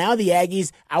 And so now the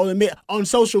Aggies, I will admit, on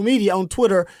social media, on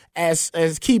Twitter, as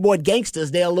keyboard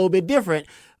gangsters, they're a little bit different.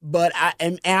 But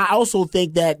I also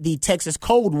think that the Texas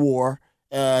Cold War,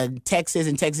 Texas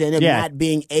and Texas A&M not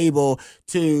being able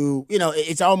to,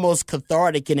 it's almost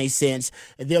cathartic in a sense,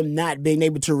 them not being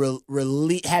able to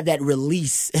have that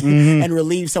release and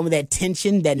relieve some of that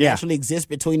tension that naturally exists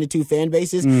between the two fan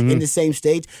bases in the same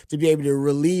state, to be able to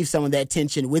relieve some of that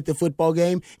tension with the football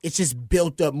game. It's just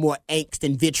built up more angst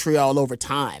and vitriol over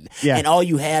time. Yeah. And all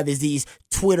you have is these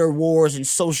Twitter wars and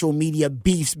social media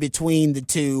beefs between the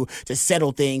two to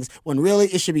settle things, when really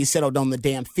it should be settled on the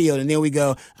damn field. And then we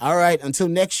go, all right, until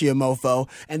next year, mofo.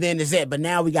 And then there's it. But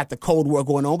now we got the Cold War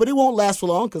going on. But it won't last for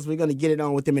long because we're going to get it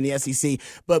on with them in the SEC.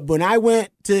 But when I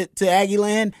went to Aggie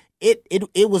Land, it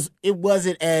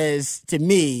wasn't as, to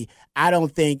me, I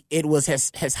don't think it was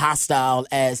as hostile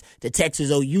as the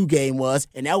Texas OU game was.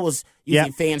 And that was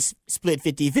usually fans split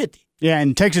 50-50. Yeah,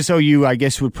 and Texas OU, I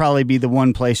guess, would probably be the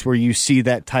one place where you see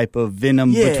that type of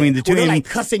venom between the two. They're like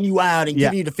cussing you out and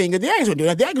giving you the finger. The Aggies would do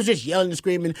that. The Aggies were just yelling and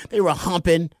screaming. They were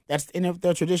humping. That's in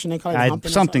their tradition. They call it humping.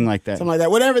 Something like that. Something like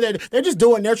that. Whatever. They're just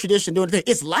doing their tradition, doing the thing.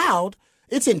 It's loud.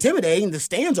 It's intimidating. The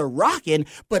stands are rocking,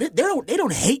 but they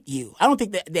don't hate you. I don't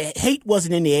think that the hate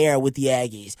wasn't in the air with the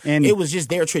Aggies. And it was just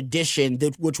their tradition,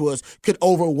 which could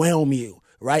overwhelm you.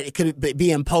 Right? It could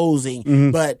be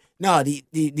imposing, but no,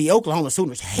 the Oklahoma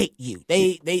Sooners hate you.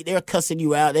 They're cussing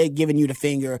you out. They're giving you the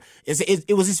finger.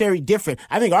 It was just very different.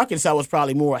 I think Arkansas was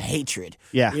probably more hatred.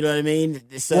 Yeah, you know what I mean.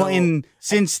 So, well, and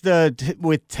since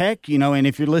with Tech, and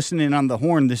if you're listening on the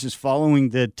Horn, this is following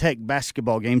the Tech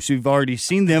basketball game, so you've already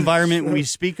seen the environment we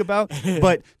speak about.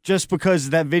 But just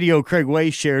because that video Craig Way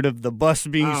shared of the bus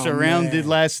being surrounded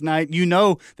last night,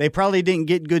 they probably didn't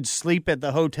get good sleep at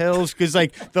the hotels because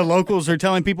the locals are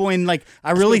telling people, and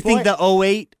I really think the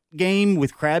 08 game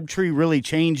with Crabtree really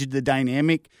changed the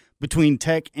dynamic between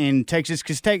Tech and Texas,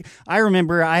 because Tech, I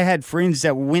remember I had friends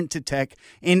that went to Tech,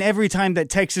 and every time that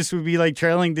Texas would be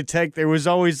trailing to Tech, there was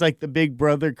always the big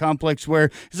brother complex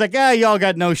where it's y'all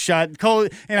got no shot.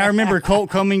 Colt, and I remember Colt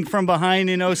coming from behind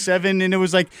in 07, and it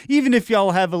was even if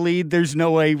y'all have a lead, there's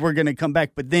no way we're going to come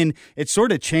back. But then it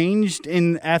sort of changed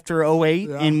after 08,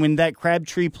 and when that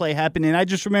Crabtree play happened, and I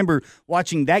just remember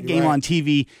watching that game on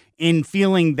TV and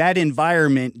feeling that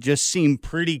environment just seemed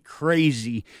pretty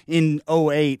crazy in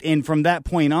 08. And from that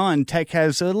point on, Tech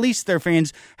has, at least their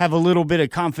fans have a little bit of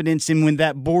confidence in when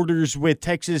that borders with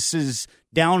Texas's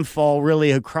downfall really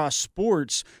across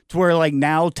sports, to where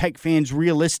now Tech fans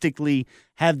realistically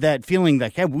have that feeling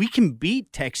hey, we can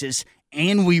beat Texas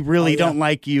and we really don't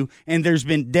like you, and there's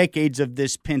been decades of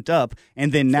this pent up,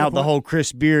 and then now the whole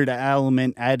Chris Beard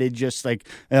element added just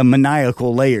a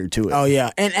maniacal layer to it. Oh, yeah.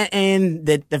 And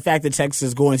the fact that Texas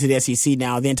is going to the SEC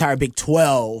now, the entire Big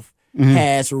 12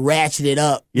 has ratcheted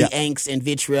up the angst and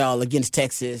vitriol against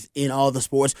Texas in all the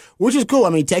sports, which is cool. I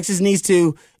mean, Texas needs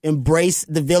to embrace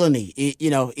the villainy.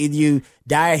 Either you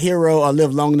die a hero or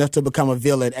live long enough to become a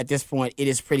villain. At this point, it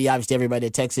is pretty obvious to everybody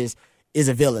that Texas is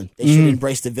a villain. They should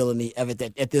embrace the villainy of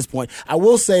it at this point. I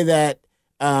will say that,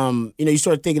 you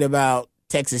start thinking about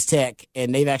Texas Tech,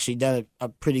 and they've actually done a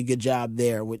pretty good job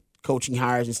there with coaching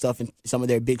hires and stuff in some of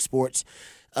their big sports.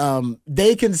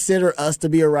 They consider us to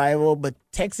be a rival, but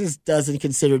Texas doesn't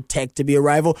consider Tech to be a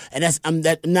rival, and I'm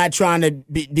not trying to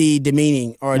be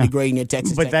demeaning or degrading their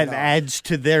Texas But Tech that adds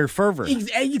to their fervor.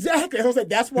 Exactly. I was like,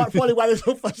 that's probably why they're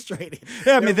so frustrated.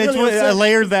 Yeah, I mean, that's what a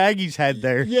layer the Aggies had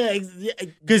there. Yeah.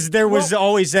 Because there was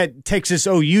always that Texas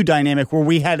OU dynamic where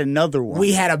we had another one.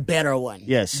 We had a better one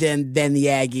than the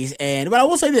Aggies. But I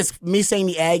will say this, me saying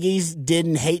the Aggies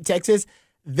didn't hate Texas,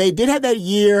 they did have that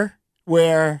year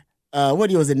where what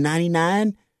year was it,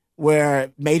 99,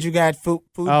 where Major got food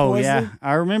poisoning? Oh, yeah.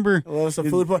 I remember. There was some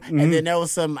food poisoning. And then there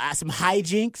was some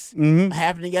hijinks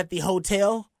happening at the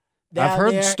hotel down I've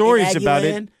heard there stories about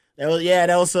it. There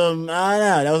was some, I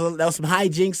don't know, there was some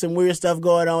hijinks, some weird stuff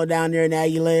going on down there in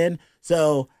Aggie Land.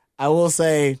 So I will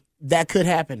say that could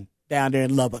happen down there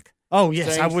in Lubbock. Oh,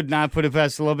 yes. I would not put it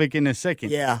past Lubbock in a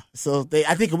second. Yeah. So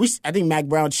I think Mac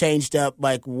Brown changed up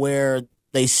like where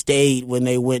they stayed when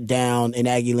they went down in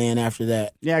Aggie Land after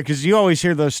that. Yeah, because you always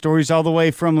hear those stories all the way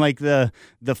from like the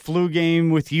flu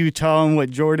game with Utah and what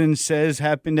Jordan says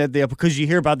happened at because you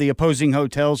hear about the opposing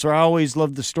hotels. Or I always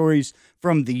love the stories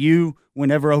from the U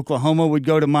whenever Oklahoma would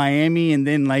go to Miami, and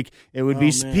then like it would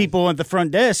be people at the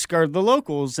front desk are the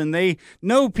locals, and they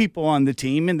know people on the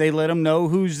team, and they let them know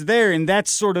who's there. And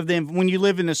that's sort of when you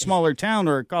live in a smaller town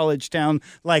or a college town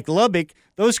like Lubbock,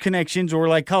 those connections, or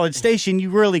like College Station, you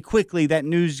really quickly, that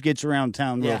news gets around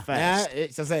town real fast.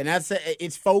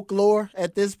 It's folklore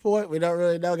at this point. We don't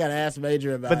really know. Got to ask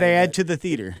Major about it. But they add to the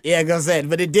theater. Yeah,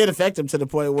 but it did affect him to the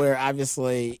point where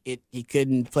obviously he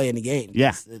couldn't play in the game.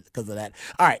 Yeah. Because of that.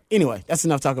 All right, anyway, that's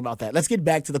enough talk about that. Let's get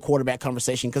back to the quarterback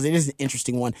conversation because it is an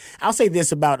interesting one. I'll say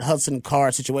this about Hudson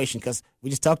Card's situation because we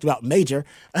just talked about Major.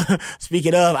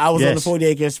 Speaking of, I was on the 40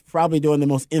 Acres probably doing the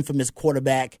most infamous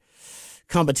quarterback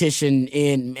competition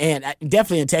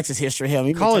definitely in Texas history. Hell,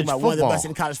 college football. One of the best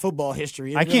in college football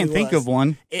history. I can't think of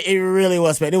one. It really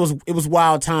was, man. It was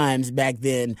wild times back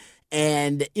then.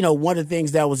 And, one of the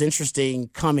things that was interesting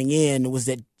coming in was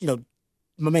that,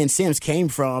 my man Sims came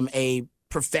from a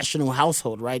professional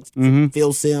household, right? Mm-hmm.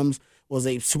 Phil Sims was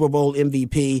a Super Bowl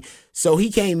MVP. So he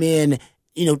came in,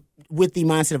 with the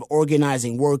mindset of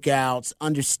organizing workouts,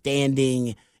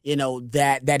 understanding,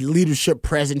 that leadership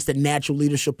presence, the natural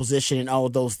leadership position and all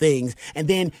of those things. And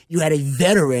then you had a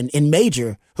veteran in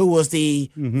Major who was the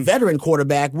veteran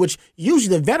quarterback, which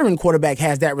usually the veteran quarterback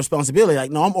has that responsibility.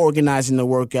 Like, no, I'm organizing the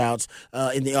workouts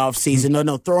in the offseason.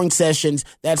 No, throwing sessions,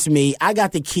 that's me. I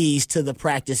got the keys to the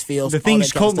practice fields. The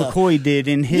things Colt McCoy did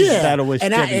in his battle with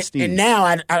Kevin Stevens. And now,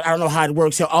 I don't know how it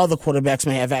works here. All the quarterbacks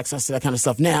may have access to that kind of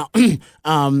stuff now.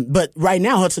 But right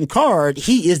now, Hudson Card,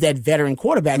 he is that veteran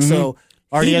quarterback. So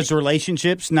already has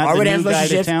relationships, not the new guy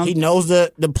to town. He knows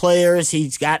the players.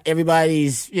 He's got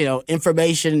everybody's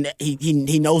information.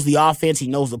 He knows the offense. He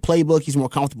knows the playbook. He's more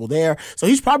comfortable there. So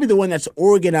he's probably the one that's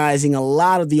organizing a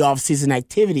lot of the offseason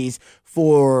activities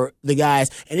for the guys.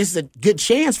 And this is a good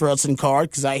chance for Hudson Card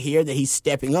because I hear that he's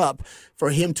stepping up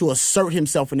for him to assert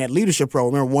himself in that leadership role.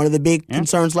 Remember, one of the big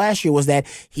concerns last year was that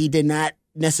he did not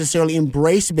necessarily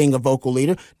embrace being a vocal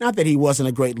leader. Not that he wasn't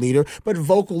a great leader, but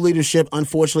vocal leadership,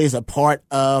 unfortunately, is a part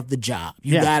of the job.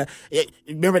 You gotta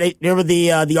remember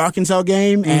the Arkansas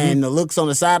game and the looks on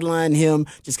the sideline, him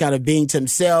just kind of being to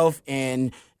himself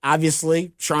and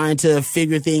obviously trying to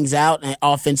figure things out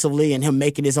offensively and him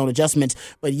making his own adjustments.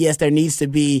 But yes, there needs to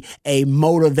be a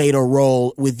motivator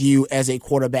role with you as a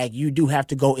quarterback. You do have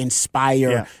to go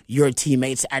inspire your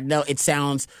teammates. I know it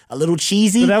sounds a little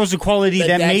cheesy. But that was a quality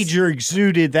that Major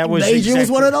exuded. That was Major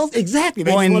was one of those. Exactly.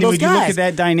 Well, and when you look at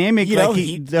that dynamic,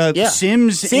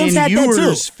 Sims and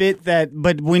Ewers fit that.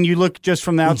 But when you look just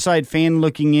from the outside fan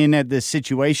looking in at the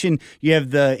situation, you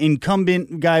have the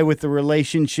incumbent guy with the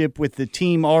relationship with the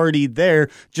team already there,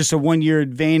 just a 1 year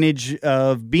advantage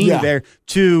of being there,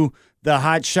 to the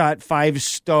hotshot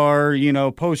 5-star,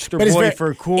 poster boy for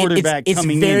a quarterback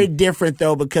coming in. It's very different,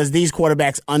 though, because these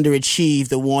quarterbacks underachieve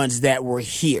the ones that were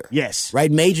here. Yes. Right?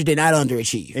 Major did not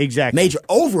underachieve. Exactly. Major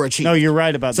overachieved. No, you're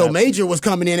right about that. So Major was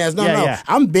coming in as,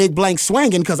 I'm big blank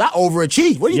swinging because I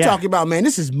overachieved. What are you talking about, man?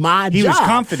 This is my job. He was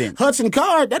confident. Hudson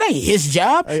Card, that ain't his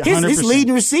job. His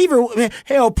leading receiver,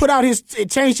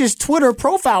 changed his Twitter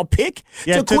profile pic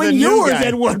to Quinn Ewers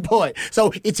at one point.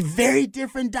 So it's very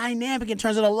different dynamic in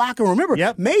terms of the locker room. Remember,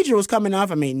 Major was coming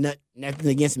off. I mean, nothing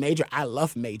against Major. I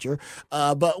love Major.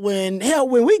 But when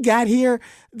we got here,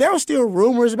 there were still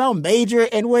rumors about Major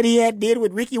and what he did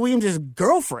with Ricky Williams'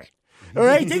 girlfriend. All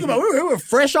right, think about it. We were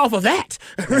fresh off of that.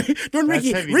 Then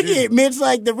Ricky admits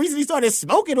like the reason he started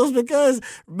smoking was because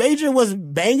Major was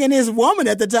banging his woman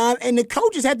at the time, and the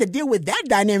coaches had to deal with that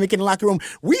dynamic in the locker room.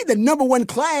 We, the number one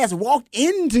class, walked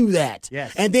into that.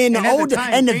 Yes. And then the vets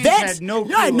had no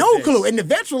clue. Had no clue. And the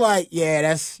vets were like,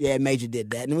 Major did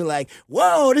that. And we're like,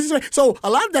 whoa, this is right. So a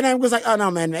lot of dynamic was like, oh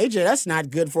no, man, Major, that's not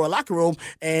good for a locker room.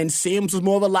 And Sims was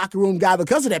more of a locker room guy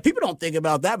because of that. People don't think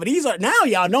about that, but now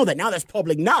y'all know that. Now that's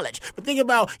public knowledge. But think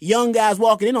about young guys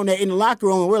walking in on that in the locker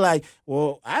room, and we're like,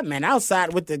 well,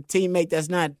 outside with the teammate that's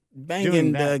not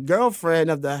banging the girlfriend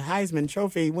of the Heisman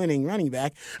Trophy winning running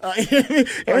back.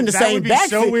 You're in the same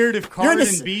backfield. That would be so weird if Card and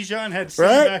Bijan had same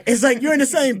right? It's like you're in the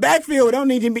same backfield. Don't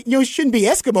need to be. You shouldn't be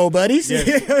Eskimo buddies,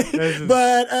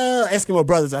 but Eskimo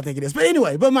brothers, I think it is. But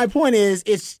anyway, my point is,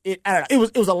 I don't know.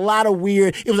 It was a lot of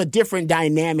weird. It was a different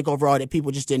dynamic overall that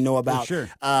people just didn't know about. For sure.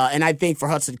 And I think for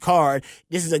Hudson Card,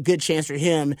 this is a good chance for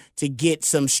him to get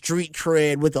some street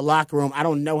cred with the locker room. I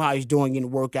don't know how he's doing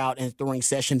in workout and throwing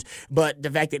sessions, but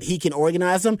the fact that he can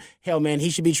organize them, hell, man, he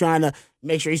should be trying to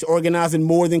make sure he's organizing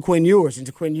more than Quinn Ewers. And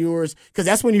to Quinn Ewers, because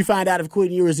that's when you find out if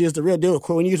Quinn Ewers is the real deal.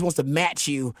 Quinn Ewers wants to match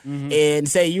you and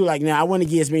say you like, now I want to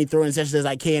get as many throwing sessions as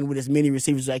I can with as many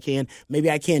receivers as I can. Maybe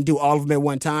I can't do all of them at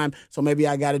one time, so maybe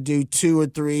I got to do 2 or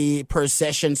 3 per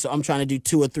session. So I'm trying to do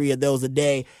 2 or 3 of those a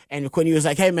day. And Quinn Ewers is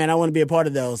like, hey, man, I want to be a part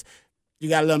of those. You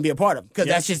got to let him be a part of them because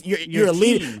that's just you're a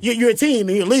leader. You're a team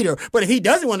and you're a leader. But if he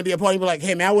doesn't want to be a part, he'll be like,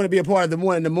 hey, man, I want to be a part of the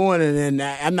one in the morning and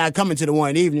I'm not coming to the one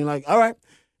in the evening. Like, all right.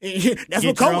 That's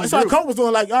what Coach was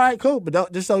doing. Like, all right, cool.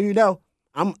 But just so you know,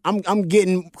 I'm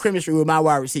getting chemistry with my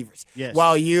wide receivers. Yes.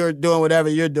 While you're doing whatever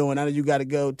you're doing, I know you got to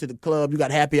go to the club. You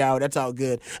got happy hour. That's all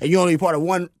good. And you're only part of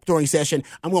one throwing session.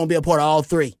 I'm going to be a part of all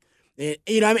 3. And,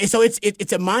 you know what I mean? So it's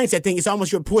a mindset thing. It's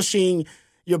almost you're pushing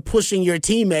your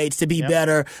teammates to be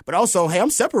better, but also, hey, I'm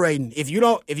separating. If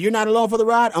you're not along for the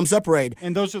ride, I'm separating.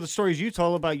 And those are the stories you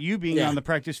told about you being on the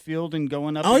practice field and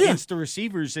going up against the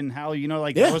receivers and how,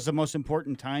 that was the most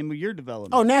important time of your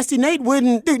development. Oh, Nasty Nate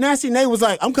wouldn't. Dude, Nasty Nate was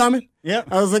like, I'm coming. Yep.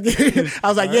 I was like,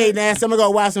 yeah, Nasty, I'm going to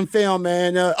go watch some film,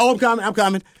 man. I'm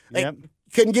coming. Like, yep.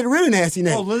 Couldn't get rid of Nasty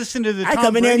Nate. Oh, listen to the I Tom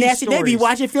come in there, Brady Nasty Nate be stories.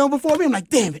 watching film before me. I'm like,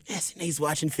 damn it, Nasty Nate's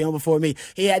watching film before me.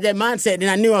 He had that mindset, and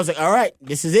I knew I was like, all right,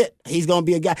 this is it. He's gonna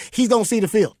be a guy. He's gonna see the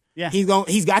field. Yeah.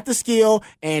 He's got the skill,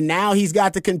 and now he's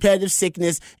got the competitive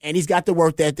sickness, and he's got the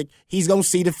work ethic. He's gonna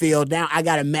see the field. Now I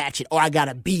gotta match it, or I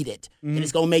gotta beat it, and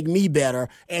it's gonna make me better.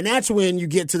 And that's when you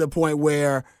get to the point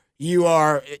where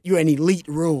you're an elite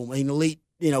room, an elite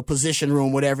position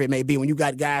room, whatever it may be. When you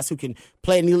got guys who can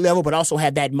play at an elite level, but also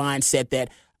have that mindset that.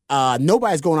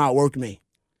 Nobody's going to outwork me.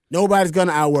 Nobody's going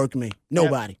to outwork me.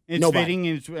 Nobody. It's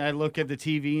Nobody. fitting. I look at the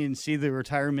TV and see the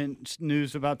retirement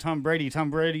news about Tom Brady.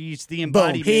 Tom Brady's the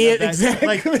embodiment of that. Exactly.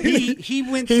 Like, he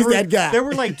went He's through. that guy. There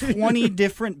were like 20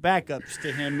 different backups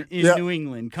to him in New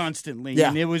England constantly. Yeah.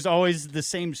 And it was always the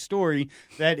same story,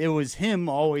 that it was him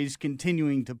always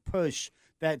continuing to push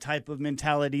that type of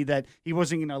mentality, that he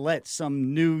wasn't going to let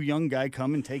some new young guy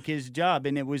come and take his job.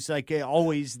 And it was like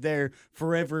always there,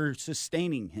 forever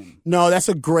sustaining him. No, that's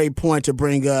a great point to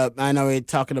bring up. I know we're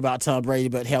talking about Tom Brady,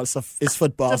 but hell, it's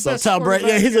football. So Tom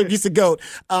Brady, he's a GOAT.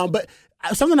 But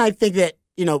something I think that,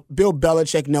 Bill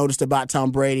Belichick noticed about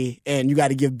Tom Brady, and you got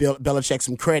to give Bill Belichick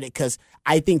some credit, because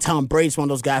I think Tom Brady's one of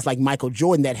those guys like Michael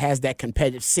Jordan that has that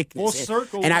competitive sickness. Full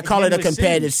circle. And I call it a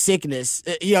competitive sickness.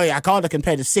 I call it a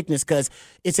competitive sickness because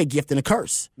it's a gift and a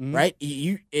curse, right?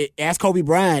 Ask Kobe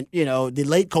Bryant, the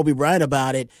late Kobe Bryant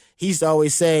about it. He used to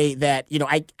always say that,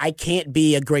 I can't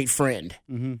be a great friend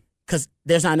because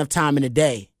there's not enough time in the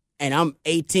day. And I'm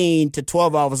 18 to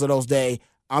 12 hours of those days.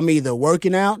 I'm either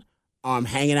working out or I'm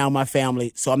hanging out with my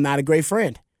family, so I'm not a great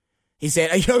friend. He said,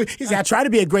 I try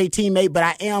to be a great teammate, but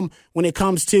I am when it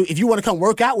comes to, if you want to come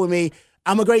work out with me,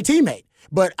 I'm a great teammate.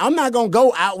 But I'm not going to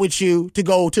go out with you to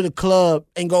go to the club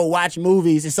and go watch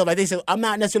movies and stuff like this. So I'm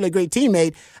not necessarily a great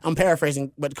teammate. I'm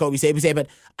paraphrasing what Kobe said. He said, but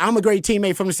I'm a great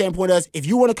teammate from the standpoint of, if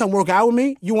you want to come work out with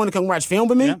me, you want to come watch film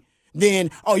with me,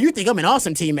 then, you think I'm an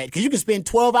awesome teammate because you can spend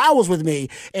 12 hours with me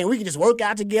and we can just work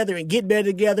out together and get better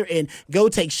together and go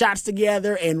take shots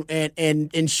together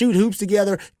and shoot hoops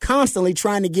together, constantly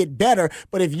trying to get better.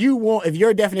 But if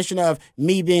your definition of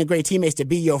me being a great teammate is to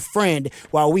be your friend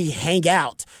while we hang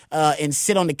out and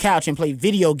sit on the couch and play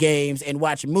video games and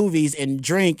watch movies and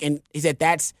drink, and he said,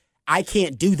 I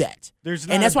can't do that.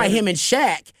 And that's why him and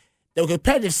Shaq, the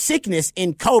competitive sickness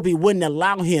in Kobe wouldn't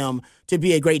allow him to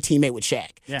be a great teammate with Shaq.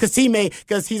 Because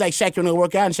he's like, Shaq, you're going to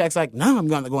work out? And Shaq's like, no, I'm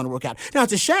going to go and work out. Now,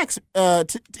 to Shaq's,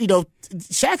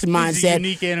 Shaq's mindset. He's a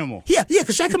unique animal. Yeah,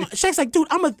 because Shaq's like, dude,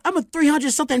 I'm a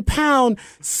 300-something pound,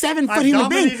 7-foot human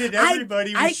being. Dominated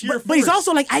everybody with sheer force. But he's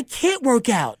also like, I can't work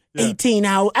out 18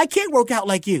 hours. I can't work out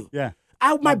like you. Yeah.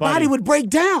 My body would break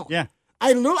down. Yeah. I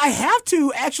have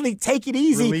to actually take it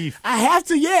easy. Relief. I have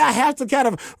to kind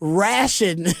of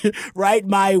ration, right,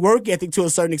 my work ethic to a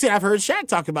certain extent. I've heard Shaq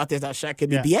talk about this. Now, Shaq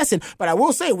could be BSing, but I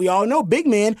will say, we all know big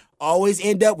men always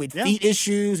end up with feet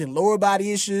issues and lower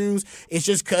body issues. It's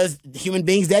just because human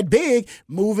beings that big,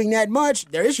 moving that much,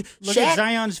 there is. Look at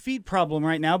Zion's feet problem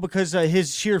right now because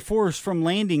his sheer force from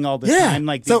landing all the time.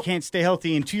 Like, they can't stay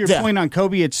healthy. And to your point on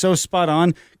Kobe, it's so spot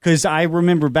on because I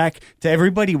remember back to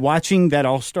everybody watching that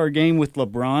All-Star game with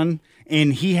LeBron,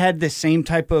 and he had the same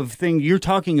type of thing you're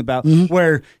talking about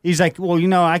where he's like, well,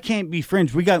 I can't be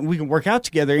friends. We can work out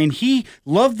together. And he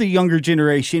loved the younger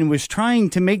generation and was trying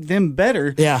to make them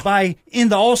better by, in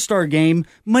the All-Star game,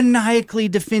 maniacally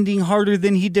defending harder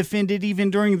than he defended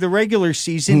even during the regular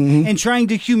season and trying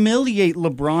to humiliate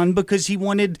LeBron because he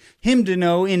wanted him to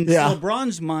know in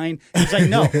LeBron's mind, he's like,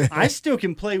 no, I still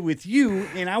can play with you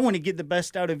and I want to get the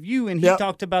best out of you. And he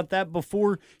talked about that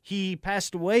before he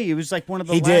passed away. It was like one of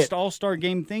the last All-Star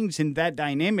game things in that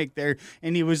dynamic there.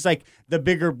 And he was like the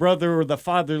bigger brother or the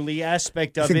fatherly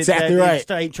aspect of That's exactly right.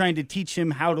 Trying to teach him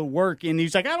how to work. And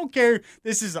he's like, I don't care.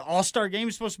 This is an All-Star game.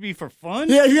 It's supposed to be for fun.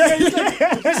 He's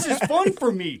like, this is fun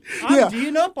for me. I'm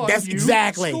D'ing up on you.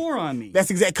 Exactly. Score on me.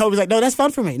 That's exactly. Kobe's like, no, that's fun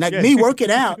for me. Like me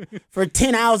working out for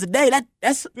 10 hours a day.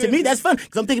 That's to me, that's fun.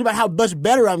 Because I'm thinking about how much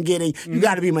better I'm getting. You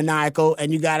got to be maniacal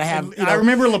and you got to have. I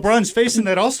remember LeBron's face in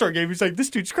that All-Star game. He's like, this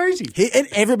dude's crazy. And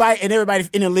everybody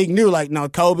in the league knew, like, no,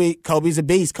 Kobe's a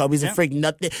beast. Kobe's a freak.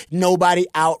 Nobody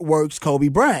outworks Kobe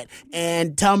Bryant.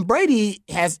 And Tom Brady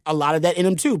has a lot of that in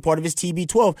him too. Part of his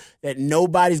TB12, that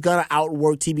nobody's gonna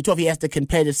outwork TB12. He has the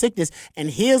competitive sickness, and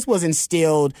his was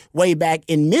instilled way back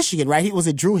in Michigan, right? He was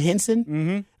a Drew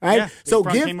Henson, right? Yeah, so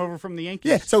came over from the Yankees.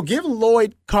 Yeah, so give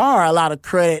Lloyd Carr a lot of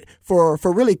credit for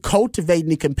really cultivating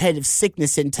the competitive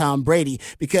sickness in Tom Brady,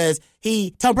 because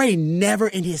Tom Brady never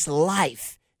in his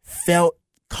life felt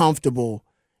comfortable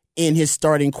in his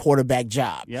starting quarterback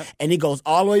job. And he goes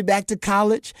all the way back to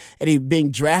college, and he's being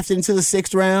drafted into the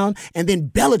 6th round. And then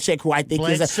Belichick, who I think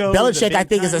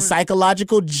is a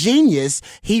psychological genius,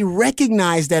 he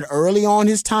recognized that early on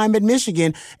his time at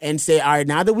Michigan and said, all right,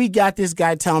 now that we got this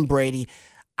guy, Tom Brady,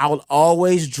 I'll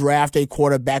always draft a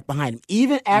quarterback behind him.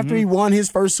 Even after he won his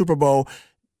first Super Bowl,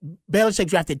 Belichick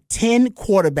drafted 10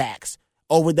 quarterbacks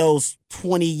over those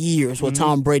 20 years where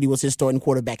Tom Brady was his starting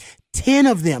quarterback. 10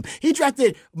 of them. He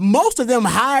drafted most of them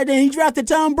higher than he drafted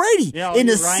Tom Brady in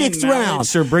the 6th round.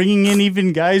 So bringing in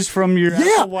even guys from your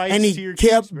Applewhites and he to your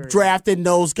kept drafting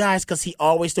those guys because he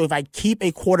always thought, if I keep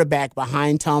a quarterback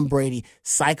behind Tom Brady,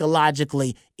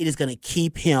 psychologically, it is going to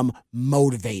keep him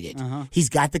motivated. He's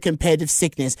got the competitive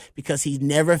sickness because he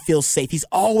never feels safe. He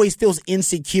always feels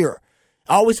insecure.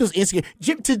 Always feels insecure.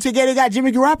 To get a guy,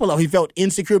 Jimmy Garoppolo, he felt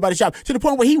insecure about his job to the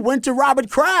point where he went to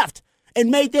Robert Kraft and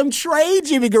made them trade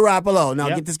Jimmy Garoppolo. Now,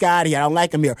 get this guy out of here. I don't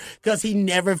like him here. Because he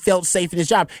never felt safe in his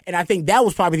job. And I think that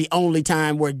was probably the only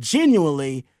time where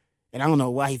genuinely, and I don't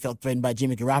know why he felt threatened by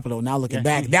Jimmy Garoppolo now looking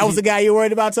back. That was the guy you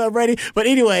worried about, Tom Brady? But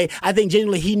anyway, I think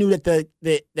genuinely he knew that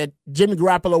that Jimmy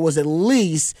Garoppolo was at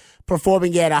least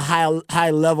performing at a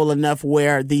high level enough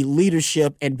where the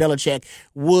leadership and Belichick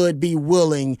would be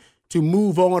willing to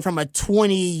move on from a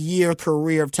 20-year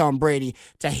career of Tom Brady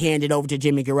to hand it over to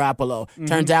Jimmy Garoppolo.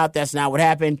 Turns out that's not what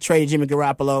happened. Traded Jimmy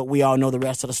Garoppolo. We all know the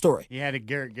rest of the story. You had a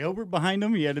Garrett Gilbert behind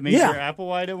him. You had a Major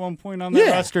Applewhite at one point on the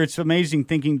roster. It's amazing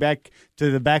thinking back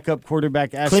to the backup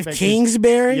quarterback aspect. Cliff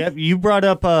Kingsbury. Yep. You brought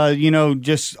up,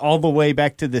 just all the way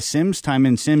back to the Sims time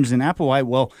and Sims and Applewhite.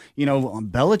 Well,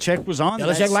 Belichick was on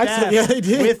that staff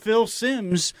with Phil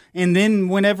Simms. And then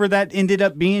whenever that ended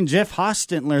up being Jeff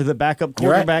Hostetler, the backup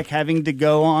quarterback, having to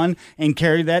go on and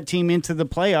carry that team into the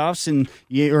playoffs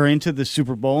or into the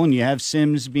Super Bowl, and you have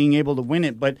Sims being able to win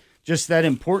it. But just that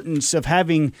importance of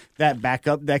having that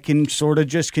backup that can sort of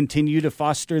just continue to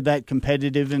foster that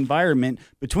competitive environment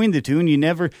between the two. And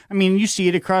you see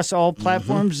it across all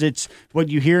platforms. It's what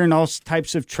you hear in all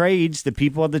types of trades. The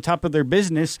people at the top of their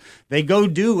business, they go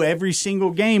do every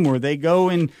single game, or they go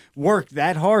and work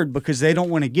that hard because they don't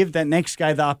want to give that next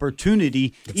guy the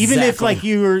opportunity. Even if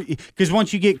because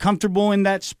once you get comfortable in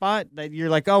that spot, that you're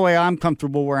like, oh, I'm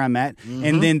comfortable where I'm at.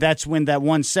 And then that's when that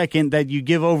 1 second that you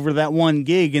give over that one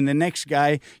gig, and the next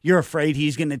guy, you're afraid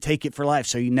he's going to take it for life,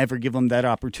 so you never give him that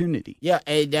opportunity. Yeah,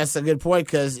 that's a good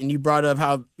point, and you brought up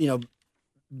how,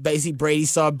 basically Brady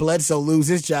saw Bledsoe lose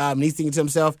his job, and he's thinking to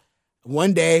himself,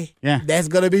 one day, that's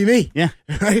going to be me. Yeah.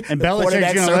 Right? And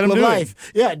Belichick's going to let him do it.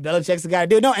 Yeah, Belichick's the guy to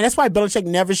do it. No, and that's why Belichick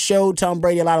never showed Tom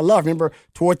Brady a lot of love. Remember,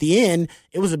 toward the end,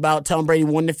 it was about Tom Brady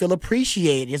wanting to feel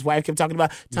appreciated. His wife kept talking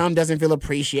about Tom doesn't feel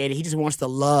appreciated. He just wants the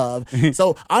love.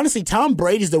 So, honestly, Tom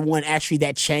Brady's the one actually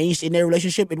that changed in their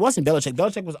relationship. It wasn't Belichick.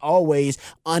 Belichick was always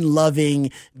unloving,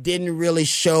 didn't really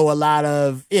show a lot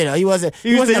of, he wasn't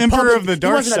the emperor of the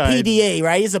dark side. He wasn't a PDA,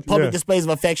 right? He's a public displays of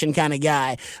affection kind of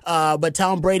guy. But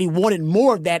Tom Brady wanted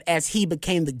more of that as he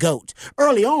became the GOAT.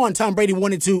 Early on, Tom Brady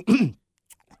wanted to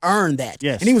earn that.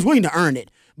 Yes. And he was willing to earn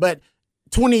it. But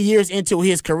 20 years into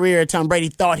his career, Tom Brady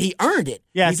thought he earned it.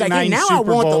 Yeah, he's like, hey, now I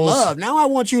want the love. Now I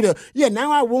want you to,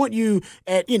 now I want you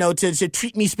to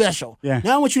treat me special. Yeah.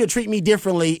 Now I want you to treat me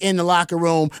differently in the locker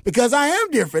room because I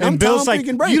am different. And I'm Bill's Tom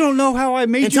like, Brady. you don't know how I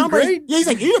made you great? He's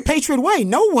like, you're the Patriot way.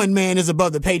 No one man is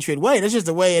above the Patriot way. That's just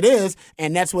the way it is.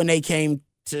 And that's when they came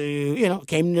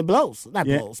to blows. Not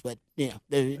blows, but they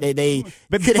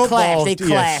could have clashed. They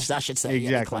clashed, I should say.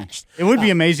 Exactly. It would be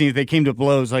amazing if they came to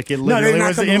blows. Like it literally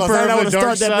was the Emperor of the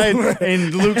Dark Side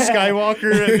and Luke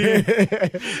Skywalker.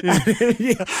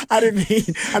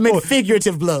 I meant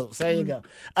figurative blows. There you go.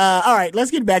 All right,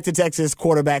 let's get back to Texas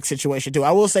quarterback situation too.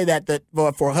 I will say that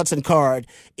for Hudson Card,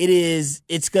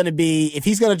 it's going to be, if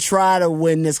he's going to try to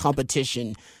win this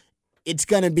competition, it's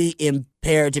going to be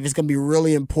imperative. It's going to be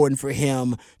really important for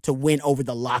him to win over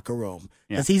the locker room.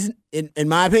 Because he's, in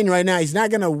my opinion right now, he's not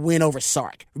going to win over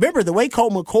Sark. Remember, the way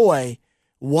Colt McCoy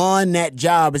won that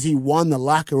job is he won the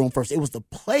locker room first. It was the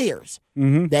players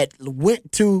that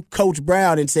went to Coach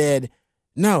Brown and said,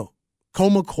 no,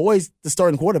 Colt McCoy's the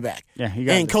starting quarterback. Yeah,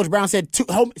 and Coach Brown said,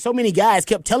 so many guys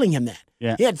kept telling him that.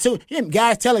 Yeah. He had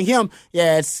guys telling him,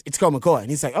 it's Colt McCoy. And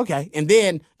he's like, okay. And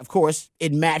then, of course,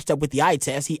 it matched up with the eye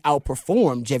test. He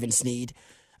outperformed Jevon Sneed.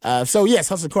 So, yes,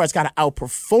 Hudson Card's got to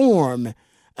outperform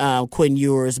Quinn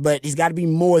Ewers, but he's got to be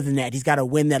more than that. He's got to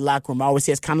win that locker room. I always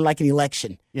say it's kind of like an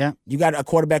election. Yeah. You got a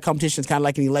quarterback competition. It's kind of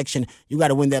like an election. You got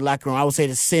to win that locker room. I would say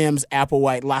the Sims,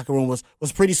 Applewhite locker room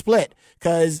was pretty split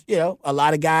because, a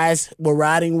lot of guys were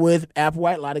riding with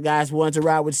Applewhite. A lot of guys wanted to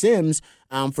ride with Sims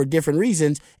for different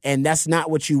reasons, and that's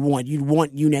not what you want. You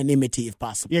want unanimity if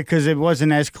possible. Yeah, because it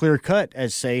wasn't as clear-cut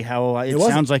as, say, how it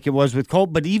sounds like it was with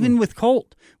Colt. But even with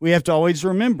Colt, we have to always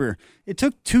remember, it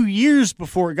took 2 years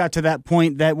before it got to that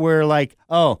point that we're like,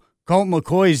 oh, Colt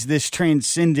McCoy's this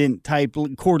transcendent type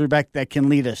quarterback that can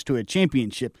lead us to a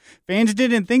championship. Fans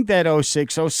didn't think that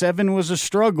 06, 07 was a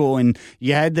struggle, and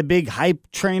you had the big hype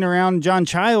train around John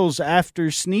Childs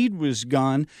after Sneed was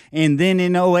gone. And then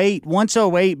in 08, once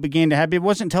 08 began to happen, it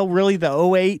wasn't until really the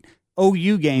 08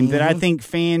 OU game that I think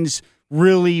fans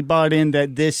really bought in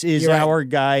that this is our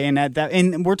guy.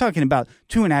 And we're talking about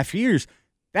 2.5 years.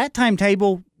 That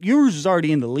timetable, yours is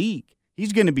already in the league.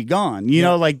 He's going to be gone,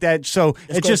 like that. So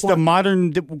it's just the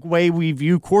modern way we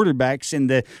view quarterbacks,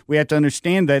 and we have to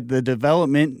understand that the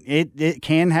development, it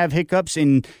can have hiccups,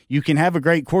 and you can have a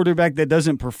great quarterback that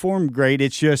doesn't perform great.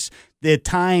 It's just the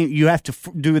time you have to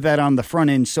do that on the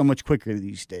front end so much quicker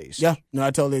these days. Yeah, no,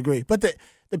 I totally agree. But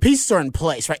the pieces are in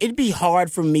place, right? It'd be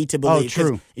hard for me to believe. Oh,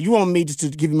 true. If you want me just to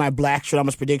give you my Black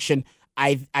Stradamus prediction,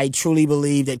 I truly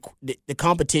believe that the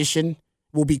competition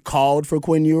will be called for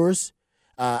Quinn Ewers.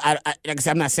 Like I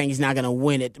said, I'm not saying he's not going to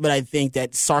win it, but I think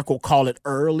that Sark will call it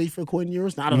early for Quinn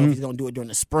Ewers. Now, I don't know if he's going to do it during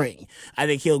the spring. I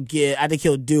think he'll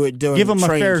do it during give him the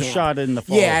a fair camp. shot in the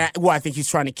fall. Yeah, I think he's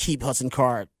trying to keep Hudson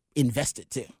Card invested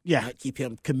too. Yeah, right? Keep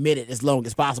him committed as long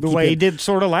as possible. The way he did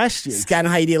sort of last year. It's kind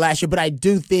of how he did last year, but I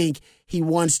do think he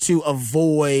wants to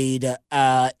avoid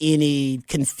any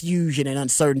confusion and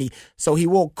uncertainty, so he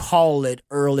will call it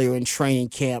earlier in training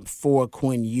camp for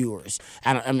Quinn Ewers.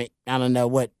 I don't know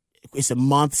what. It's a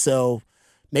month, so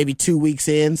maybe 2 weeks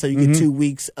in, so you get 2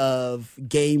 weeks of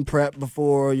game prep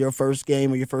before your first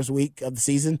game or your first week of the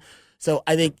season. So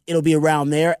I think it'll be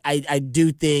around there. I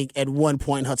do think at one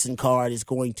point Hudson Card is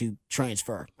going to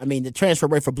transfer. I mean, the transfer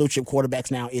rate for blue chip quarterbacks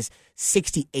now is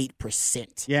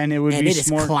 68%. Yeah, and it would be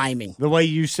smart. Is climbing. The way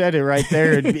you said it right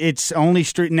there, it's only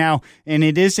straight now, and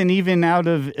it isn't even out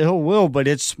of ill will, but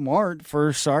it's smart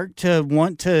for Sark to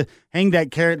want to hang that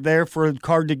carrot there for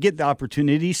Card to get the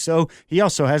opportunity. So he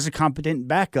also has a competent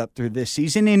backup through this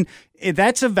season. And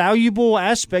that's a valuable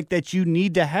aspect that you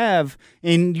need to have.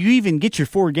 And you even get your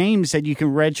 4 games that you can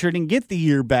redshirt and get the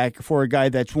year back for a guy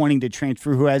that's wanting to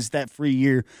transfer who has that free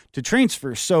year to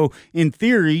transfer. So in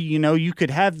theory, you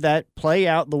could have that play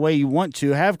out the way you want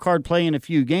to. Have Card play in a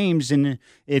few games, and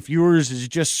if yours is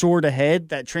just soared ahead,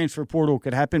 that transfer portal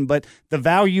could happen. But the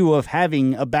value of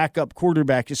having a backup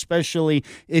quarterback, especially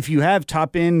if you have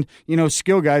top-end,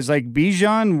 skill guys like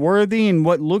Bijan, Worthy, and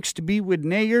what looks to be with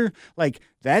Nayer,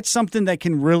 that's something that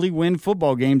can really win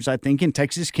football games, I think, and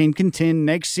Texas can contend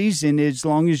next season as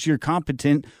long as you're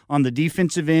competent on the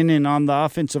defensive end and on the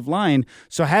offensive line.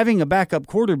 So having a backup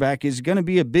quarterback is going to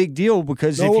be a big deal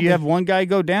because if you have one guy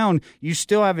go down, you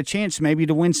still have a chance maybe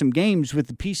to win some games with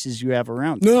the pieces you have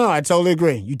around. No, I totally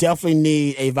agree. You definitely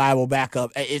need a viable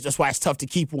backup. That's why it's tough to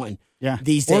keep one. Yeah,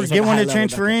 these days. Or get one to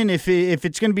transfer in. If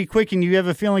it's going to be quick and you have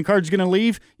a feeling Card's going to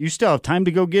leave, you still have time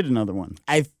to go get another one.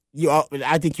 I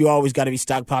think you always got to be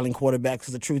stockpiling quarterbacks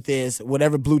because the truth is,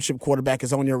 whatever blue chip quarterback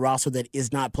is on your roster that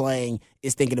is not playing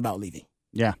is thinking about leaving.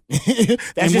 Yeah,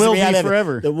 that's will be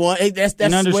forever. That's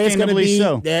the way it's going to be.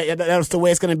 So. That's the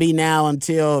way it's going to be now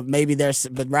until maybe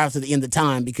but right to the end of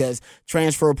time because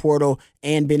transfer portal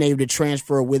and being able to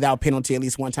transfer without penalty at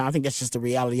least one time. I think that's just the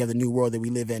reality of the new world that we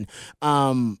live in.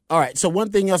 All right. So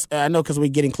one thing else, I know because we're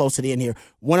getting close to the end here.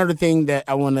 One other thing that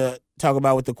I want to talk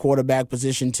about with the quarterback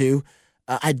position too.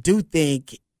 I do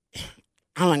think,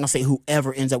 I'm not going to say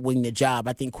whoever ends up winning the job.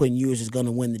 I think Quinn Ewers is going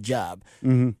to win the job.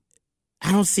 Mm-hmm.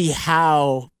 I don't see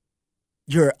how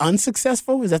you're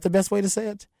unsuccessful. Is that the best way to say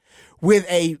it? With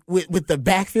the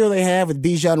backfield they have with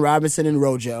Bijan Robinson and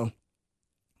Rojo,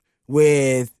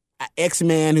 with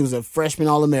X-Man who's a freshman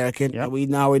All-American. Yep. We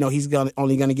know he's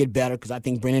only going to get better because I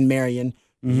think Brennan Marion,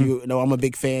 I'm a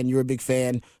big fan. You're a big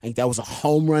fan. I think that was a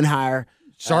home run hire.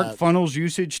 Sark funnels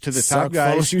usage to the top guys.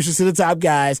 Funnels usage to the top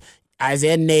guys.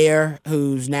 Isaiah Nayer,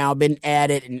 who's now been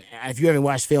added, and if you haven't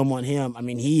watched film on him, I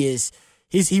mean,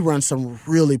 he runs some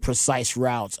really precise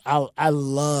routes. I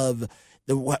love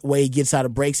the way he gets out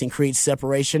of breaks and creates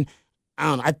separation. I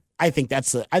don't know. I think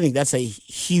that's a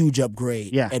huge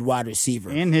upgrade at wide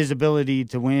receiver. And his ability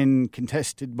to win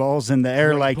contested balls in the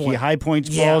air, he high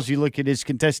points balls. You look at his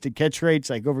contested catch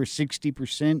rates, over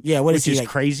 60%. Yeah, which is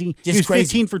crazy. He was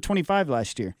 15 for 25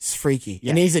 last year. It's freaky. Yeah.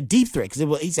 And he's a deep threat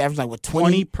because he's averaging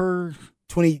 20 per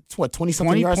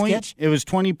 20-something yards catch? It was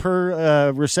 20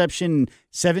 per reception,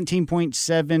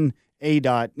 17.7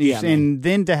 ADOT. Yeah, and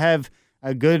then to have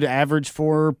a good average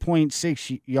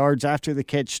 4.6 yards after the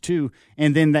catch, too.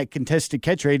 And then that contested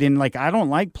catch rate. And, I don't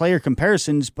like player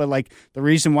comparisons, but, the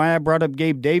reason why I brought up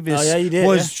Gabe Davis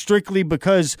was strictly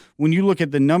because when you look at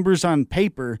the numbers on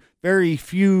paper, very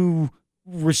few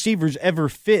receivers ever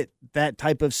fit that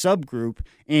type of subgroup.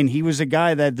 And he was a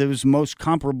guy that was most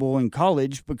comparable in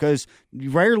college because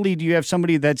rarely do you have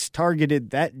somebody that's targeted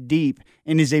that deep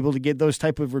and is able to get those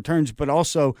type of returns, but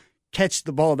also catch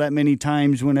the ball that many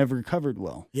times whenever covered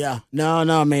well. Yeah. No,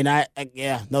 I mean,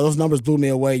 those numbers blew me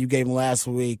away. You gave them last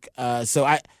week. So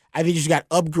I think you just got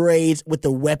upgrades with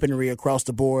the weaponry across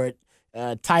the board.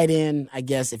 Tight end, I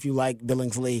guess, if you like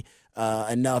Billingsley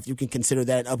enough, you can consider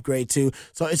that an upgrade too.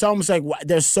 So it's almost like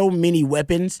there's so many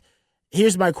weapons.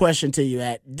 Here's my question to you,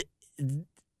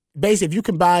 basically, if you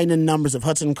combine the numbers of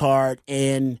Hudson Card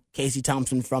and Casey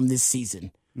Thompson from this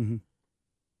season,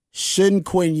 shouldn't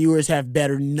Quinn Ewers have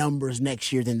better numbers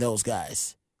next year than those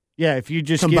guys? Yeah, if you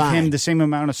just give him the same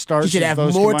amount of starts. He should have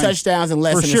more touchdowns and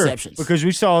less interceptions. Because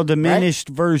we saw a diminished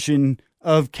version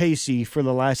of Casey for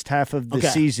the last half of the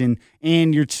season,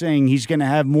 and you're saying he's going to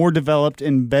have more developed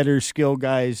and better skill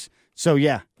guys. So,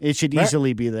 it should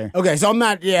easily be there. Okay, so I'm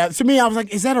not, to me, I was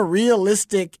like, is that a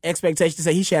realistic expectation to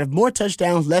say he should have more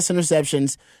touchdowns, less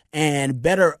interceptions, and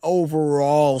better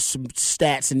overall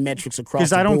stats and metrics across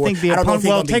the board? Because I don't think the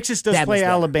opponent, Texas does play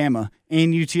Alabama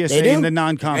and UTSA in the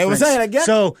non-conference.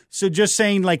 So just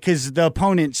saying, because the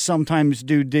opponents sometimes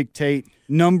do dictate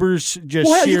numbers, numbers.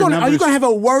 Are you going to have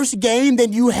a worse game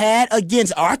than you had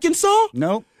against Arkansas?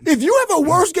 Nope. If you have a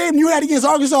worse game than you had against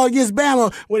Arkansas against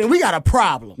Bama, well, then we got a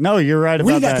problem. No, you're right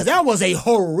about that. Because that was a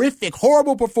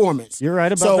horrible performance. You're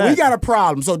right about that. So we got a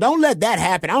problem. So don't let that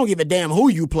happen. I don't give a damn who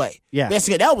you play. Yeah.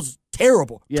 That was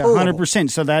terrible. Yeah, 100%.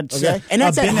 So that's a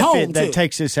benefit home, that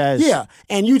Texas has. Yeah,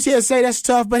 and UTSA, that's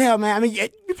tough. But hell, man, I mean,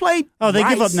 you played. Oh, they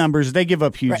give up numbers. They give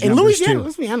up huge numbers, and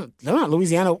Louisiana, too.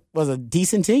 Louisiana was a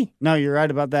decent team. No, you're right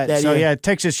about that.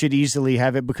 Texas should easily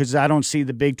have it because I don't see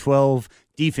the Big 12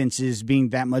 defenses being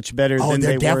that much better than they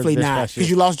were this definitely not. past year. Because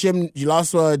you lost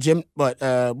Jim,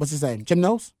 what's his name? Jim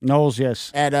Knowles? Knowles,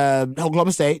 yes. At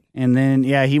Oklahoma State. And then,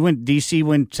 DC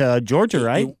went to Georgia,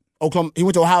 right? Oklahoma. He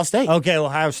went to Ohio State. Okay,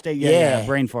 Ohio State. Yeah,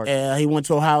 brain fart. He went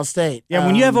to Ohio State. Yeah,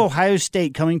 when you have Ohio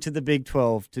State coming to the Big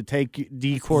 12 to take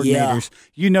D coordinators,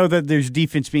 you know that there's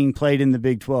defense being played in the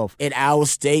Big 12. And Iowa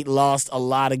State lost a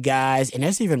lot of guys, and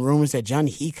there's even rumors that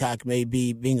Johnny Heacock may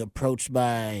be being approached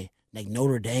by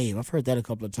Notre Dame. I've heard that a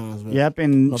couple of times. Yep,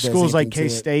 and schools like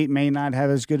K-State may not have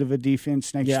as good of a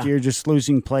defense next year, just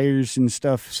losing players and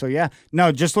stuff. So,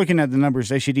 just looking at the numbers,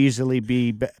 they should easily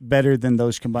be better than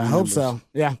those combined numbers. I hope so,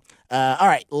 yeah. All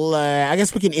right, I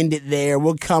guess we can end it there.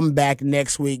 We'll come back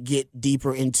next week, get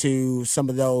deeper into some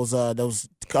of those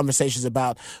conversations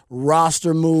about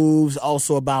roster moves,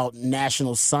 also about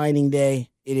National Signing Day.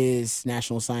 It is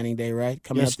National Signing Day, right?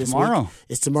 Coming up this tomorrow. Week.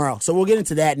 It's tomorrow. So we'll get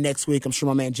into that next week. I'm sure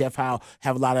my man Jeff Howe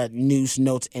have a lot of news,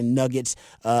 notes, and nuggets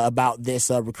about this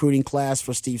recruiting class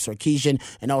for Steve Sarkisian.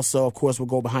 And also, of course, we'll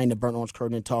go behind the burnt orange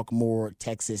curtain and talk more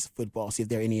Texas football, see if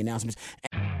there are any announcements.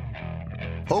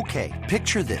 Okay,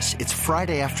 picture this. It's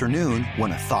Friday afternoon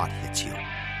when a thought hits you.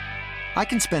 I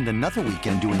can spend another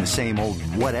weekend doing the same old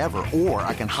whatever, or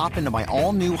I can hop into my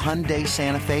all-new Hyundai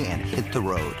Santa Fe and hit the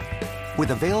road.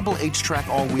 With available H-Track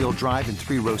all-wheel drive and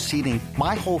 3-row seating,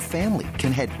 my whole family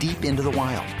can head deep into the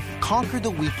wild. Conquer the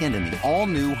weekend in the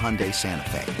all-new Hyundai Santa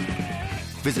Fe.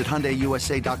 Visit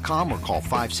HyundaiUSA.com or call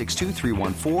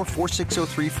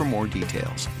 562-314-4603 for more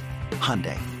details.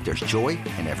 Hyundai, there's joy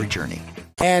in every journey.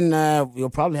 And we'll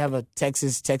probably have a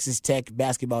Texas Tech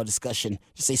basketball discussion,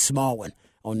 just a small one,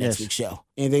 on next week's show.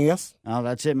 Anything else? Oh,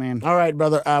 that's it, man. All right,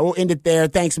 brother. We'll end it there.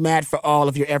 Thanks, Matt, for all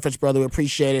of your efforts, brother. We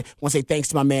appreciate it. I want to say thanks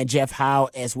to my man, Jeff Howe,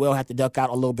 as well. Have to duck out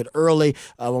a little bit early.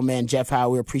 My man, Jeff Howe,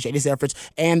 we appreciate his efforts.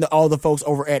 And all the folks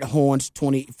over at Horns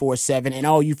 24/7. And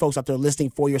all you folks out there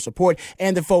listening for your support.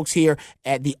 And the folks here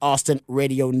at the Austin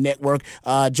Radio Network.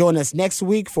 Join us next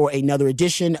week for another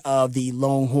edition of the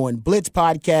Longhorn Blitz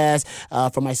podcast.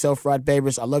 For myself, Rod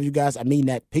Babers, I love you guys. I mean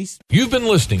that. Peace. You've been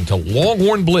listening to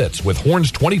Longhorn Blitz with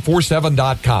Horns247.com.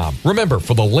 Remember,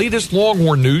 for the latest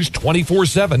Longhorn news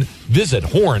 24/7, visit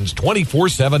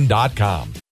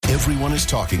Horns247.com. Everyone is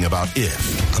talking about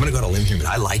If. I'm going to go on a limb here, but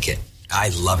I like it. I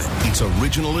love it. It's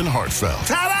original and heartfelt.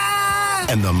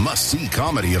 Ta-da! And the must-see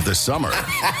comedy of the summer.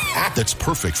 That's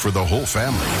perfect for the whole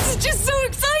family. This is just so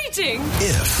exciting.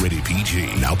 If. Rated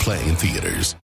PG. Now playing in theaters.